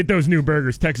and get those new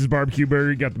burgers. Texas barbecue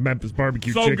burger. You got the Memphis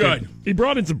barbecue chicken. Good. He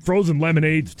brought in some frozen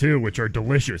lemonades, too, which are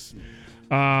delicious.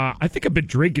 I think I've been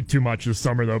drinking too much this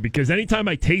summer, though, because anytime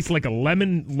I taste like a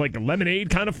lemonade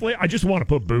kind of flavor, I just want to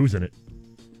put booze in it.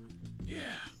 Yeah.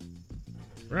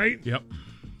 Right? Yep.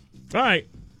 All right.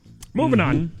 Moving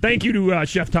on. Thank you to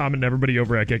Chef Tom and everybody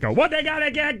over at Get-Go. What they got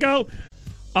at Get-Go?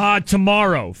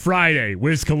 Tomorrow, Friday,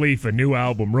 Wiz Khalifa, new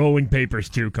album, Rolling Papers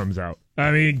 2 comes out.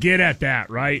 I mean, get at that,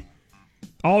 right?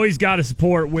 Always got to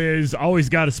support Wiz. Always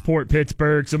got to support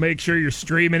Pittsburgh. So make sure you're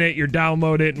streaming it, you're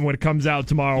downloading it, and when it comes out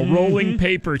tomorrow, Rolling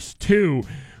Papers 2,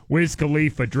 Wiz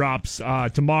Khalifa drops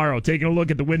tomorrow. Taking a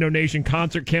look at the Window Nation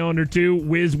concert calendar, too.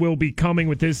 Wiz will be coming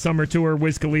with his summer tour.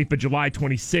 Wiz Khalifa, July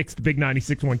 26th, Big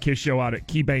 96.1 KISS show out at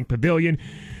KeyBank Pavilion.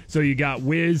 So you got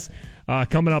Wiz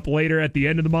coming up later at the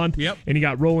end of the month. Yep. And you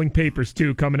got Rolling Papers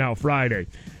 2 coming out Friday.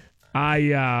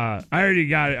 I already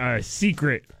got a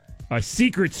secret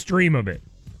stream of it.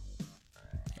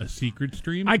 A secret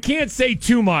stream? I can't say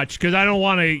too much because I don't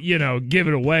want to, give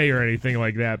it away or anything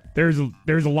like that. There's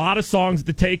a lot of songs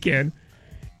to take in,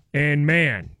 and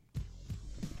man,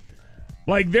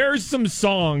 there's some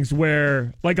songs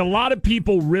where a lot of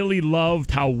people really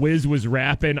loved how Wiz was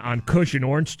rapping on Kush and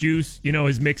Orange Juice,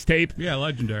 his mixtape. Yeah,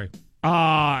 legendary.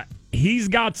 He's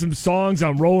got some songs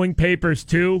on Rolling Papers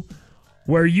too,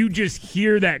 where you just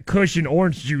hear that Kush and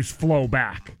Orange Juice flow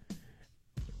back.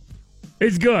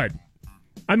 It's good.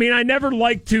 I mean, I never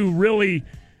like to really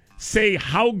say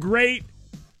how great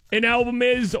an album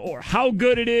is or how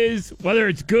good it is, whether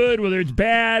it's good, whether it's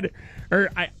bad, or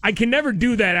I can never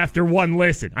do that after one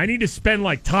listen. I need to spend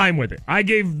time with it. I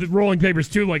gave the Rolling Papers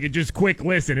 2 a just quick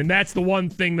listen, and that's the one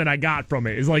thing that I got from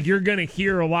it is you're going to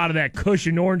hear a lot of that Kush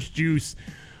and Orange Juice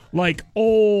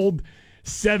old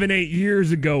 7-8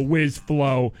 years ago Wiz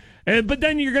flow. But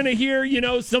then you're going to hear,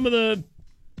 some of the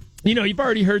you've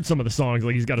already heard some of the songs.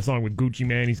 He's got a song with Gucci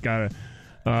Mane. He's got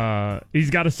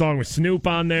a song with Snoop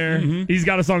on there. Mm-hmm. He's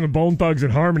got a song with Bone Thugs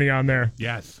and Harmony on there.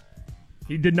 Yes.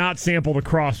 He did not sample the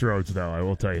Crossroads, though. I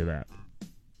will tell you that.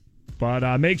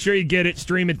 But make sure you get it,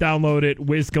 stream it, download it.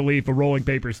 Wiz Khalifa, Rolling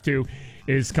Papers 2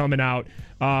 is coming out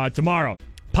tomorrow.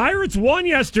 Pirates won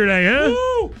yesterday, huh?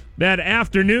 Woo! That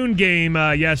afternoon game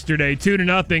yesterday,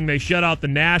 2-0. They shut out the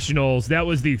Nationals. That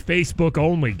was the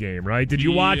Facebook-only game, right? Did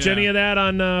you watch any of that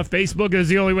on Facebook? It was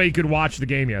the only way you could watch the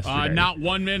game yesterday. Not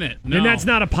 1 minute. No. And that's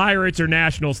not a Pirates or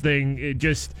Nationals thing. It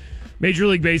just Major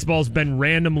League Baseball's been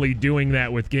randomly doing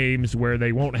that with games where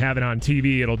they won't have it on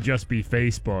TV. It'll just be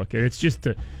Facebook. And it's just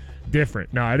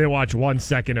different. No, I didn't watch 1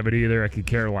 second of it either. I could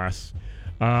care less.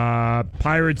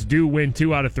 Pirates do win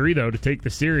 2 out of 3, though, to take the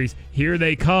series. Here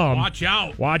they come. Watch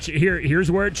out. Watch here.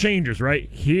 Here's where it changes, right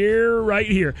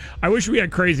here. I wish we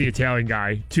had Crazy Italian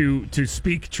Guy to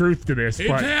speak truth to this. It's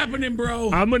happening, bro.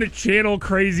 I'm going to channel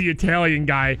Crazy Italian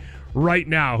Guy right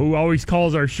now, who always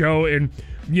calls our show and,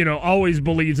 always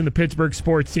believes in the Pittsburgh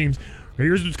sports teams.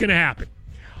 Here's what's going to happen.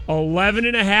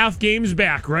 11.5 games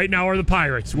back right now are the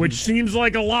Pirates, which seems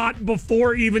like a lot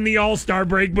before even the All-Star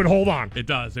break, but hold on. It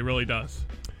does. It really does.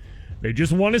 They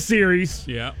just won a series.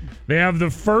 Yeah. They have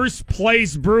the first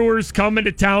place Brewers coming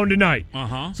to town tonight.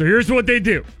 Uh-huh. So here's what they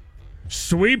do.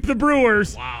 Sweep the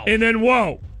Brewers. Wow. And then,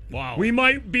 Wow. We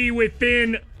might be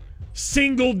within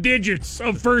single digits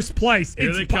of first place.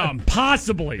 Here they come.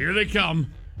 Possibly. Here they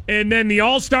come. And then the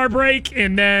All-Star break,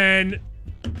 and then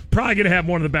probably going to have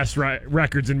one of the best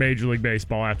records in Major League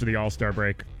Baseball after the All-Star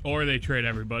break. Or they trade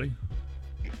everybody.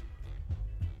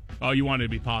 Oh, you wanted to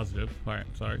be positive. All right,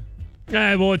 sorry.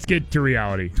 Well, let's get to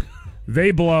reality.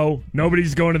 They blow.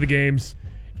 Nobody's going to the games.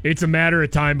 It's a matter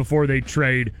of time before they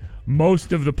trade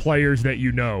most of the players that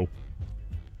you know.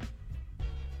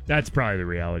 That's probably the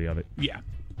reality of it. Yeah.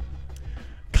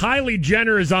 Kylie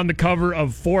Jenner is on the cover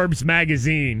of Forbes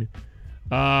magazine.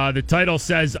 The title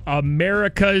says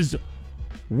America's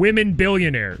Women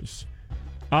Billionaires.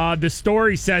 The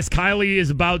story says Kylie is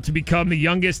about to become the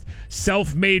youngest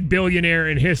self-made billionaire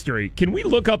in history. Can we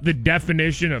look up the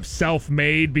definition of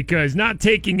self-made? Because not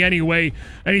taking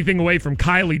anything away from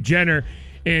Kylie Jenner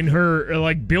and her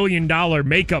like $1 billion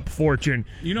makeup fortune,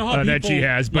 you know how that she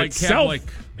has, but have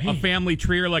a family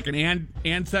tree or like an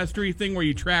ancestry thing where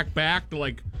you track back to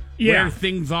where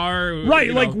things are,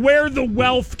 right? Like where the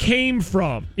wealth came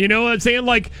from. You know what I'm saying?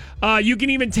 Like you can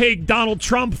even take Donald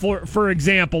Trump for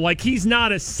example. Like he's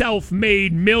not a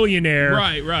self-made millionaire,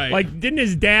 right? Like didn't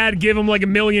his dad give him like $1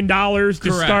 million to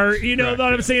start? You know what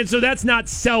I'm saying? So that's not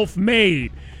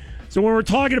self-made. So when we're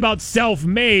talking about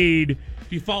self-made,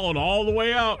 he followed all the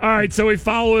way up. All right, so we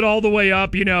follow it all the way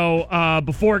up,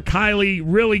 before Kylie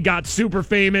really got super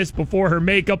famous, before her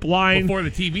makeup line. Before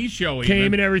the TV show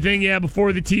came and everything,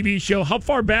 before the TV show. How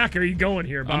far back are you going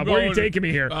here, Bob? Where are you taking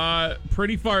me here?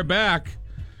 Pretty far back.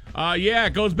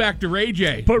 It goes back to Ray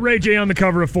J. Put Ray J on the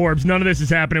cover of Forbes. None of this is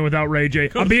happening without Ray J.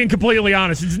 I'm being completely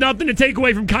honest. It's nothing to take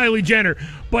away from Kylie Jenner,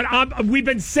 but we've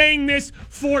been saying this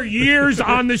for years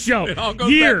on the show. It all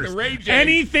goes years. back to Ray J.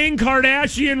 Anything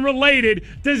Kardashian related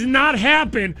does not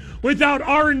happen without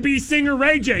R&B singer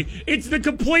Ray J. It's the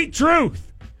complete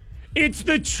truth. It's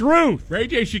the truth. Ray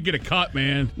J should get a cut,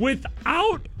 man.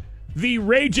 Without the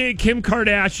Ray J Kim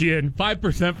Kardashian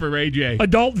 5% for Ray J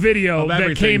adult video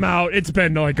that came out, it's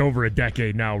been like over a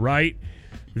decade now, right?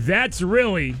 That's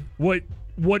really what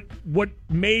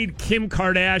made Kim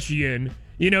Kardashian,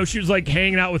 she was like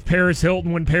hanging out with Paris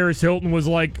Hilton when Paris Hilton was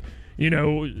like,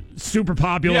 super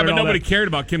popular. Yeah, but and all nobody that. cared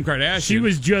about Kim Kardashian. She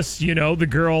was just, the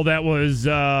girl that was,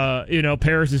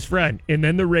 Paris's friend. And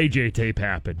then the Ray J tape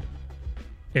happened.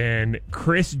 And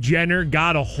Kris Jenner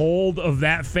got a hold of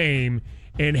that fame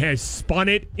and has spun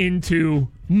it into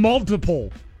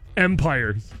multiple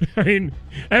empires. I mean,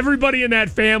 everybody in that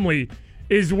family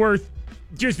is worth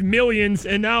just millions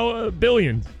and now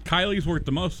billions. Kylie's worth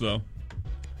the most, though.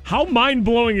 How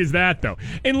mind-blowing is that, though?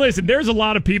 And listen, there's a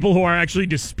lot of people who are actually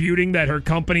disputing that her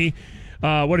company,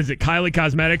 Kylie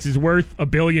Cosmetics, is worth $1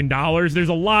 billion. There's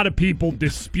a lot of people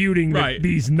disputing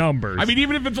these numbers. I mean,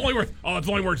 even if it's only worth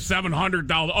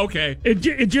 $700. Okay.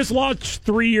 It just launched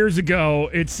 3 years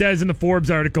ago. It says in the Forbes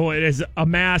article it has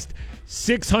amassed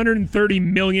 $630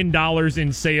 million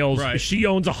in sales. Right. She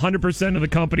owns 100% of the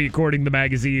company, according to the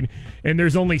magazine, and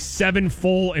there's only 7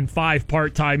 full and 5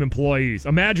 part-time employees.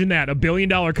 Imagine that, $1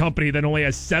 billion company that only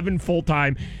has 7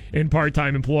 full-time and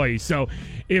part-time employees. So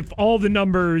if all the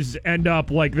numbers end up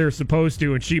like they're supposed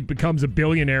to and she becomes a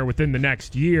billionaire within the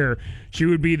next year, she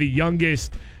would be the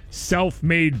youngest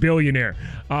self-made billionaire,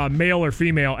 male or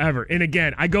female, ever. And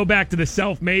again, I go back to the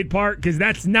self-made part because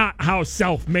that's not how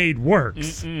self-made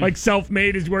works. Like,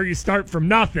 self-made is where you start from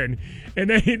nothing. And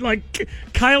then,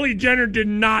 Kylie Jenner did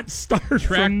not start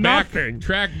from nothing.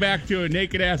 Track back to a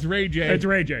naked-ass Ray J. It's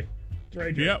Ray J. It's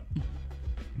Ray J. Yep.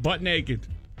 Butt naked.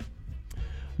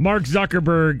 Mark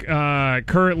Zuckerberg,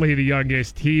 currently the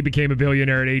youngest. He became a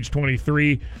billionaire at age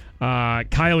 23.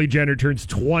 Kylie Jenner turns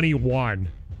 21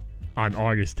 on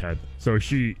August 10th. So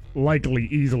she likely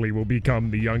easily will become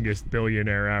the youngest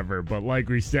billionaire ever. But like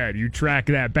we said, you track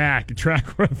that back, track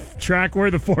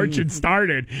where the fortune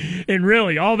started. And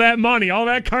really, all that money, all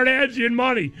that Kardashian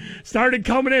money started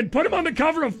coming in. Put him on the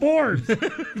cover of Forbes.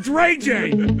 It's Ray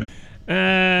J.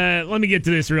 Let me get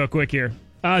to this real quick here.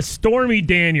 Stormy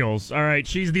Daniels. All right,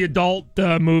 she's the adult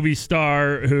movie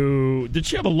star who... Did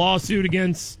she have a lawsuit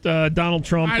against Donald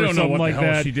Trump or something like that? I don't know what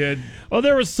the hell she did. Well,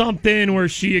 there was something where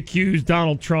she accused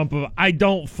Donald Trump of... I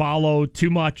don't follow too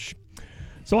much,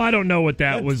 so I don't know what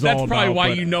that was all about. That's probably why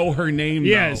you know her name,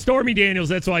 Yeah, though. Stormy Daniels,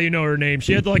 that's why you know her name.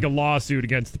 She had like a lawsuit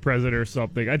against the president or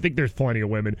something. I think there's plenty of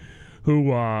women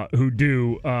who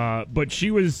do, but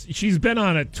she's been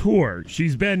on a tour.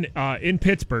 She's been in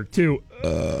Pittsburgh too.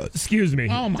 Excuse me.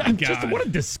 Oh my God! What a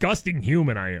disgusting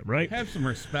human I am, right? Have some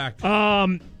respect.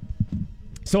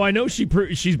 So I know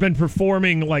she's been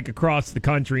performing like across the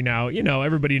country now.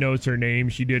 Everybody knows her name.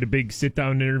 She did a big sit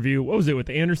down interview. What was it with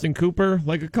Anderson Cooper?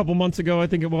 Like a couple months ago, I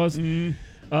think it was.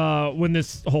 When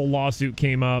this whole lawsuit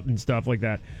came up and stuff like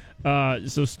that.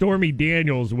 So Stormy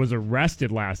Daniels was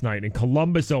arrested last night in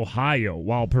Columbus, Ohio,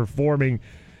 while performing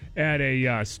at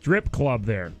a strip club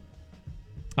there.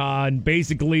 And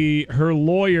basically, her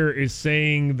lawyer is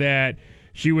saying that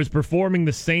She was performing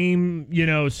the same,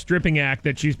 stripping act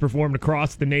that she's performed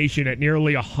across the nation at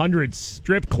nearly 100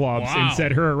 strip clubs, and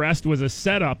said her arrest was a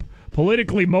setup,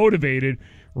 politically motivated,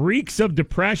 reeks of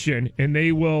depression, and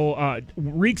they will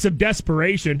reeks of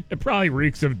desperation. It probably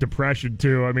reeks of depression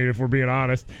too. I mean, if we're being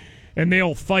honest. And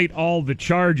they'll fight all the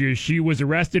charges. She was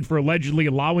arrested for allegedly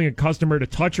allowing a customer to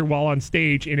touch her while on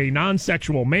stage in a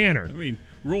non-sexual manner. I mean,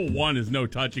 rule 1 is no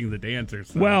touching the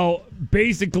dancers. So. Well,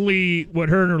 basically, what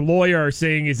her and her lawyer are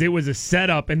saying is it was a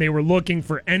setup, and they were looking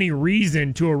for any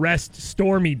reason to arrest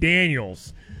Stormy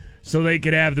Daniels so they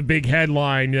could have the big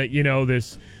headline that,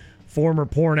 this former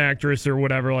porn actress or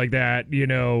whatever like that,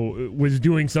 was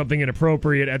doing something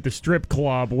inappropriate at the strip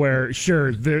club where,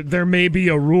 sure, there may be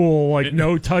a rule like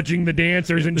no touching the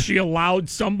dancers, and she allowed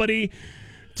somebody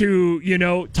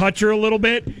to, touch her a little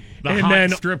bit. The hot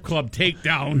strip club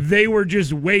takedown. They were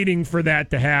just waiting for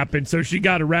that to happen. So she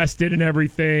got arrested and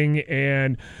everything.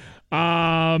 And,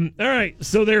 all right,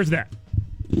 so there's that.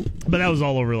 But that was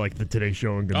all over like the Today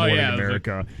Show and Good Morning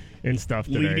America and stuff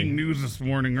today. Leading news this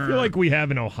morning. I feel like we have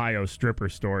an Ohio stripper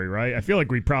story, right? I feel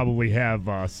like we probably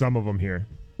have some of them here.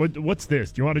 What's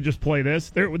this? Do you want to just play this?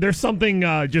 There's something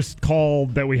just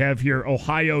called that we have here,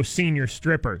 Ohio Senior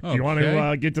Stripper. Do you want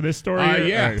to get to this story?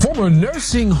 Yeah. Right. Former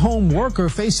nursing home worker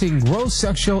facing gross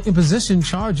sexual imposition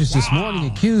charges this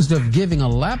morning, accused of giving a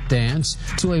lap dance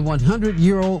to a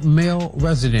 100-year-old male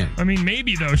resident. I mean,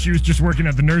 maybe, though, she was just working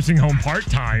at the nursing home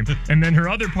part-time, and then her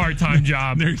other part-time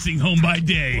job nursing home by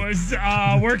day was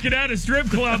working at a strip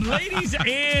club. Ladies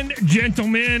and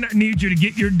gentlemen, I need you to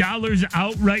get your dollars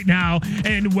out right now,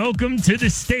 and welcome to the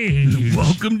stage.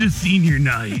 Welcome to senior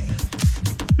night.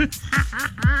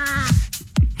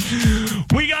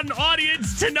 We got an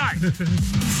audience tonight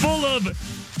full of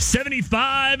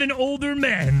 75 and older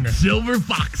men. Silver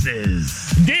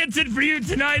foxes. Dancing for you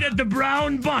tonight at the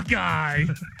Brown Buckeye.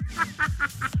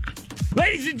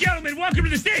 Ladies and gentlemen, welcome to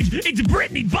the stage. It's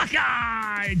Brittany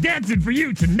Buckeye dancing for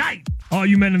you tonight. All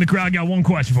you men in the crowd got one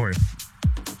question for you.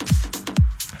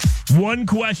 One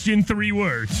question, 3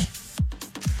 words.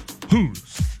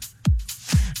 Who's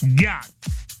got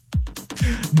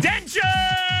dentures?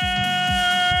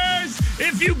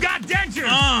 If you got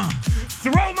dentures,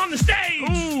 throw them on the stage.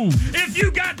 Ooh. If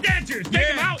you got dentures, take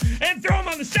them out and throw them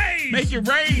on the stage. Make it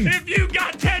rain. If you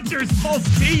got dentures, false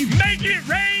teeth. Make it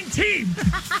rain teeth.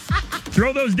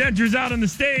 Throw those dentures out on the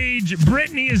stage.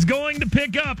 Brittany is going to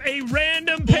pick up a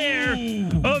random pair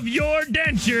of your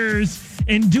dentures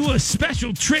and do a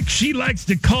special trick she likes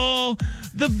to call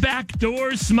the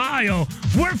backdoor smile.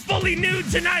 We're fully nude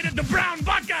tonight at the Brown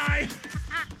Buckeye.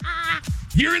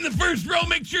 You're in the first row.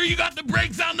 Make sure you got the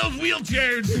brakes on those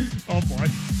wheelchairs. Oh, boy.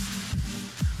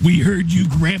 We heard you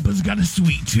Grandpa's got a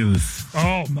sweet tooth.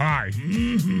 Oh, my.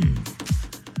 Mm-hmm.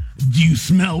 Do you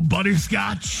smell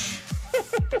butterscotch?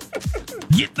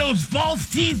 Get those false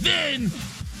teeth in.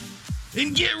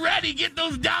 And get ready. Get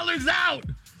those dollars out.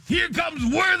 Here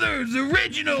comes Werther's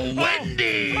Original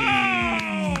Wendy.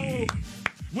 Oh.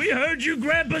 We heard you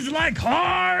Grandpas like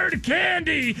hard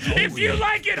candy. If you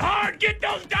like it hard, get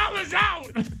those dollars out.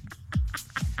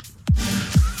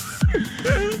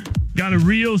 Got a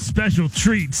real special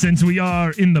treat since we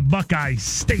are in the Buckeye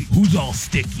State. Who's all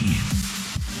sticky?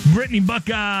 Brittany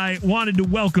Buckeye wanted to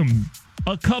welcome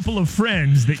a couple of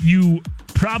friends that you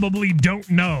probably don't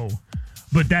know.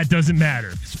 But that doesn't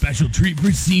matter. Special treat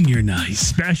for senior night.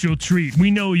 Special treat.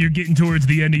 We know you're getting towards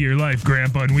the end of your life,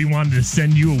 Grandpa, and we wanted to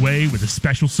send you away with a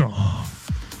special song.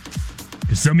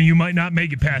 Because some of you might not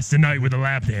make it past tonight with a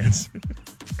lap dance.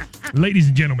 Ladies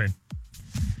and gentlemen,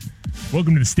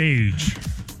 welcome to the stage.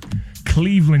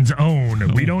 Cleveland's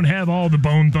own. We don't have all the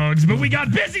Bone Thugs, but we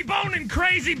got Busy Bone and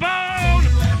Crazy Bone.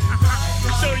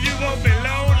 So you won't be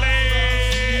lonely.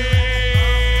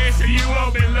 So you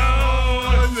won't be lonely.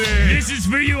 This is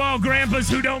for you all Grandpas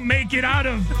who don't make it out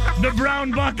of the Brown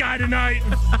Buckeye tonight.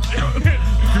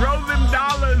 Throw them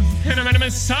dollars. And I'm gonna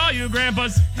saw you,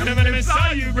 Grandpas. And I'm gonna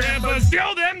saw you, Grandpas.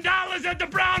 Throw them dollars at the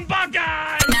Brown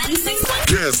Buckeye. 96.1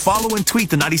 Kiss. Follow and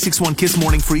tweet the 96.1 Kiss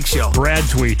Morning Freak Show. Brad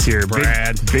tweets here.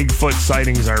 Brad. Bigfoot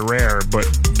sightings are rare, but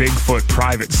Bigfoot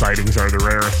private sightings are the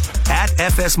rarest. At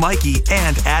FS Mikey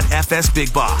and at FS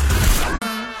Big Bob.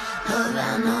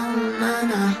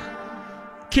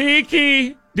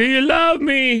 Kiki, do you love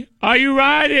me? Are you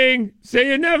riding? Say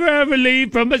you never ever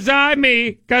leave from beside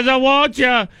me, 'cause I want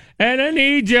you and I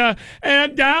need you and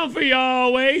I'm down for you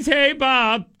always. Hey,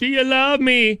 Bob, do you love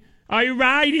me? Are you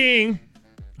riding?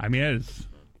 I mean, it's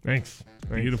Thanks.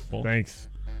 Beautiful. Thanks.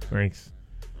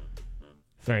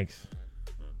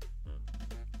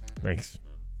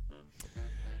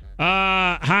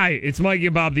 Hi, it's Mikey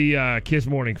and Bob, the Kiss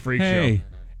Morning Freak Show.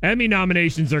 Emmy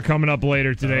nominations are coming up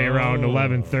later today around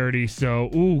 11:30.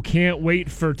 So, can't wait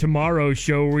for tomorrow's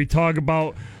show where we talk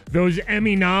about those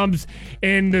Emmy noms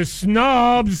and the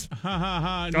snubs.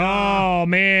 No. Oh,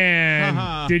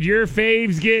 man. Did your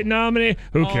faves get nominated?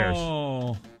 Who cares?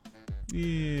 Oh.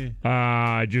 Yeah.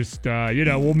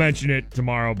 We'll mention it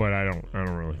tomorrow, but I don't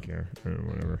really care.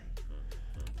 Whatever.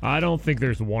 I don't think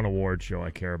there's one award show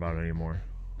I care about anymore.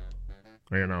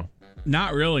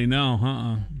 Not really, no.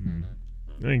 I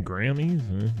think Grammys?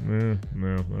 No,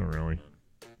 not really.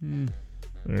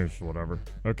 There's whatever.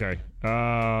 Okay.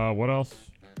 What else?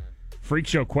 Freak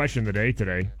show question of the day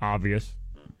today. Obvious.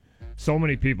 So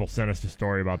many people sent us a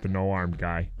story about the no-armed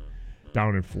guy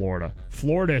down in Florida.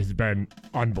 Florida has been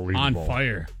unbelievable. On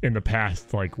fire. In the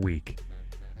past, week.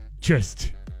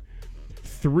 Just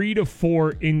 3 to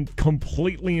 4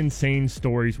 completely insane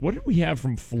stories. What did we have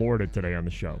from Florida today on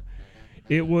the show?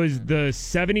 It was the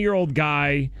 70-year-old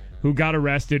guy who got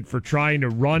arrested for trying to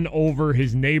run over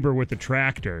his neighbor with a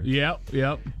tractor. Yep.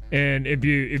 And if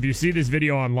you see this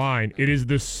video online, it is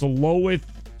the slowest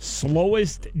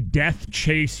death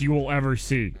chase you will ever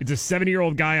see. It's a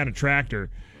 70-year-old guy on a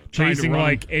tractor chasing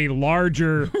a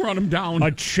larger, run him down,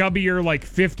 a chubbier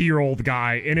 50-year-old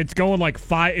guy, and it's going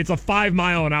it's a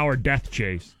 5-mile-an-hour death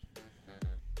chase.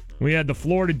 We had the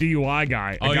Florida DUI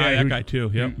guy. That guy too.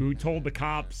 Yep. Who told the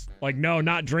cops, no,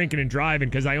 not drinking and driving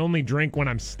because I only drink when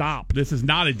I'm stopped. This is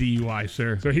not a DUI,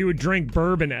 sir. So he would drink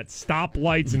bourbon at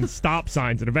stoplights and stop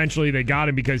signs, and eventually they got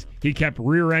him because he kept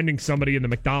rear-ending somebody in the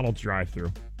McDonald's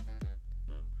drive-thru.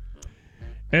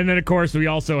 And then, of course, we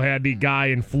also had the guy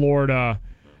in Florida,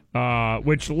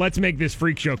 which let's make this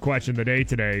Freak Show question of the day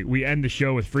today. We end the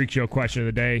show with Freak Show question of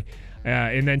the day.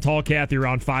 And then Tall Kathy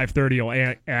around 5:30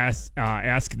 will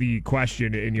ask the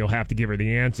question, and you'll have to give her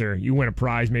the answer. You win a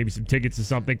prize, maybe some tickets to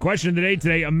something. Question of the day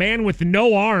today, a man with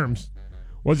no arms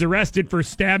was arrested for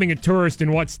stabbing a tourist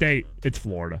in what state? It's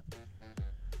Florida.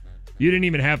 You didn't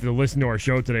even have to listen to our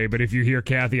show today, but if you hear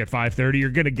Kathy at 5:30,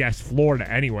 you're going to guess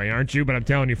Florida anyway, aren't you? But I'm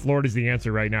telling you, Florida's the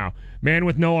answer right now. Man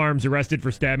with no arms arrested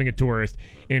for stabbing a tourist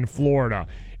in Florida.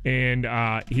 And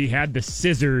he had the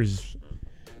scissors...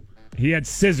 He had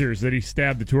scissors that he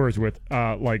stabbed the tourist with,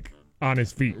 on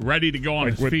his feet. Ready to go on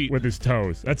his feet. With his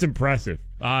toes. That's impressive.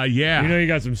 Yeah. You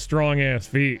got some strong-ass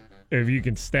feet if you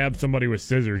can stab somebody with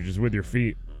scissors just with your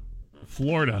feet.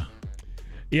 Florida.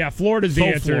 Yeah, Florida's the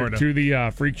answer to the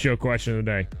Freak Show question of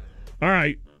the day. All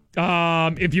right.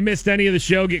 If you missed any of the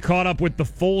show, get caught up with the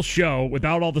full show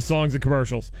without all the songs and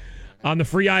commercials. On the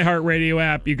free iHeartRadio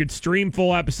app, you could stream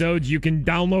full episodes. You can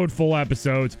download full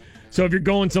episodes. So if you're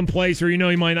going someplace where you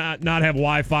might not have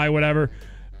Wi-Fi, whatever,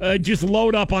 just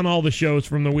load up on all the shows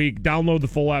from the week, download the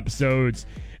full episodes,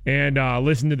 and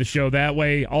listen to the show that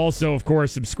way. Also, of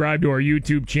course, subscribe to our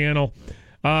YouTube channel.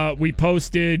 We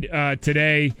posted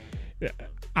today,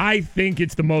 I think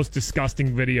it's the most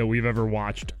disgusting video we've ever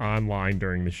watched online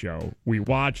during the show. We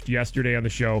watched yesterday on the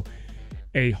show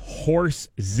a horse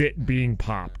zit being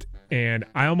popped. And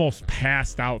I almost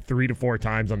passed out 3 to 4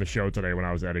 times on the show today when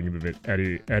I was editing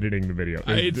the video.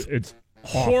 It's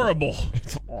horrible.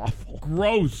 It's awful.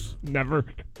 Gross. Never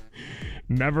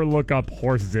look up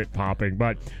horse zit popping.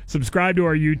 But subscribe to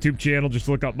our YouTube channel. Just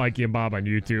look up Mikey and Bob on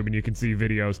YouTube, and you can see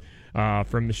videos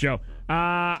from the show.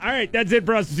 All right, that's it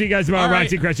for us. We'll see you guys tomorrow. Ryan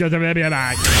Seacrest Show.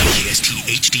 Bye. KST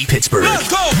HD Pittsburgh. Let's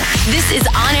go. This is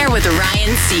On Air with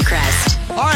Ryan Seacrest.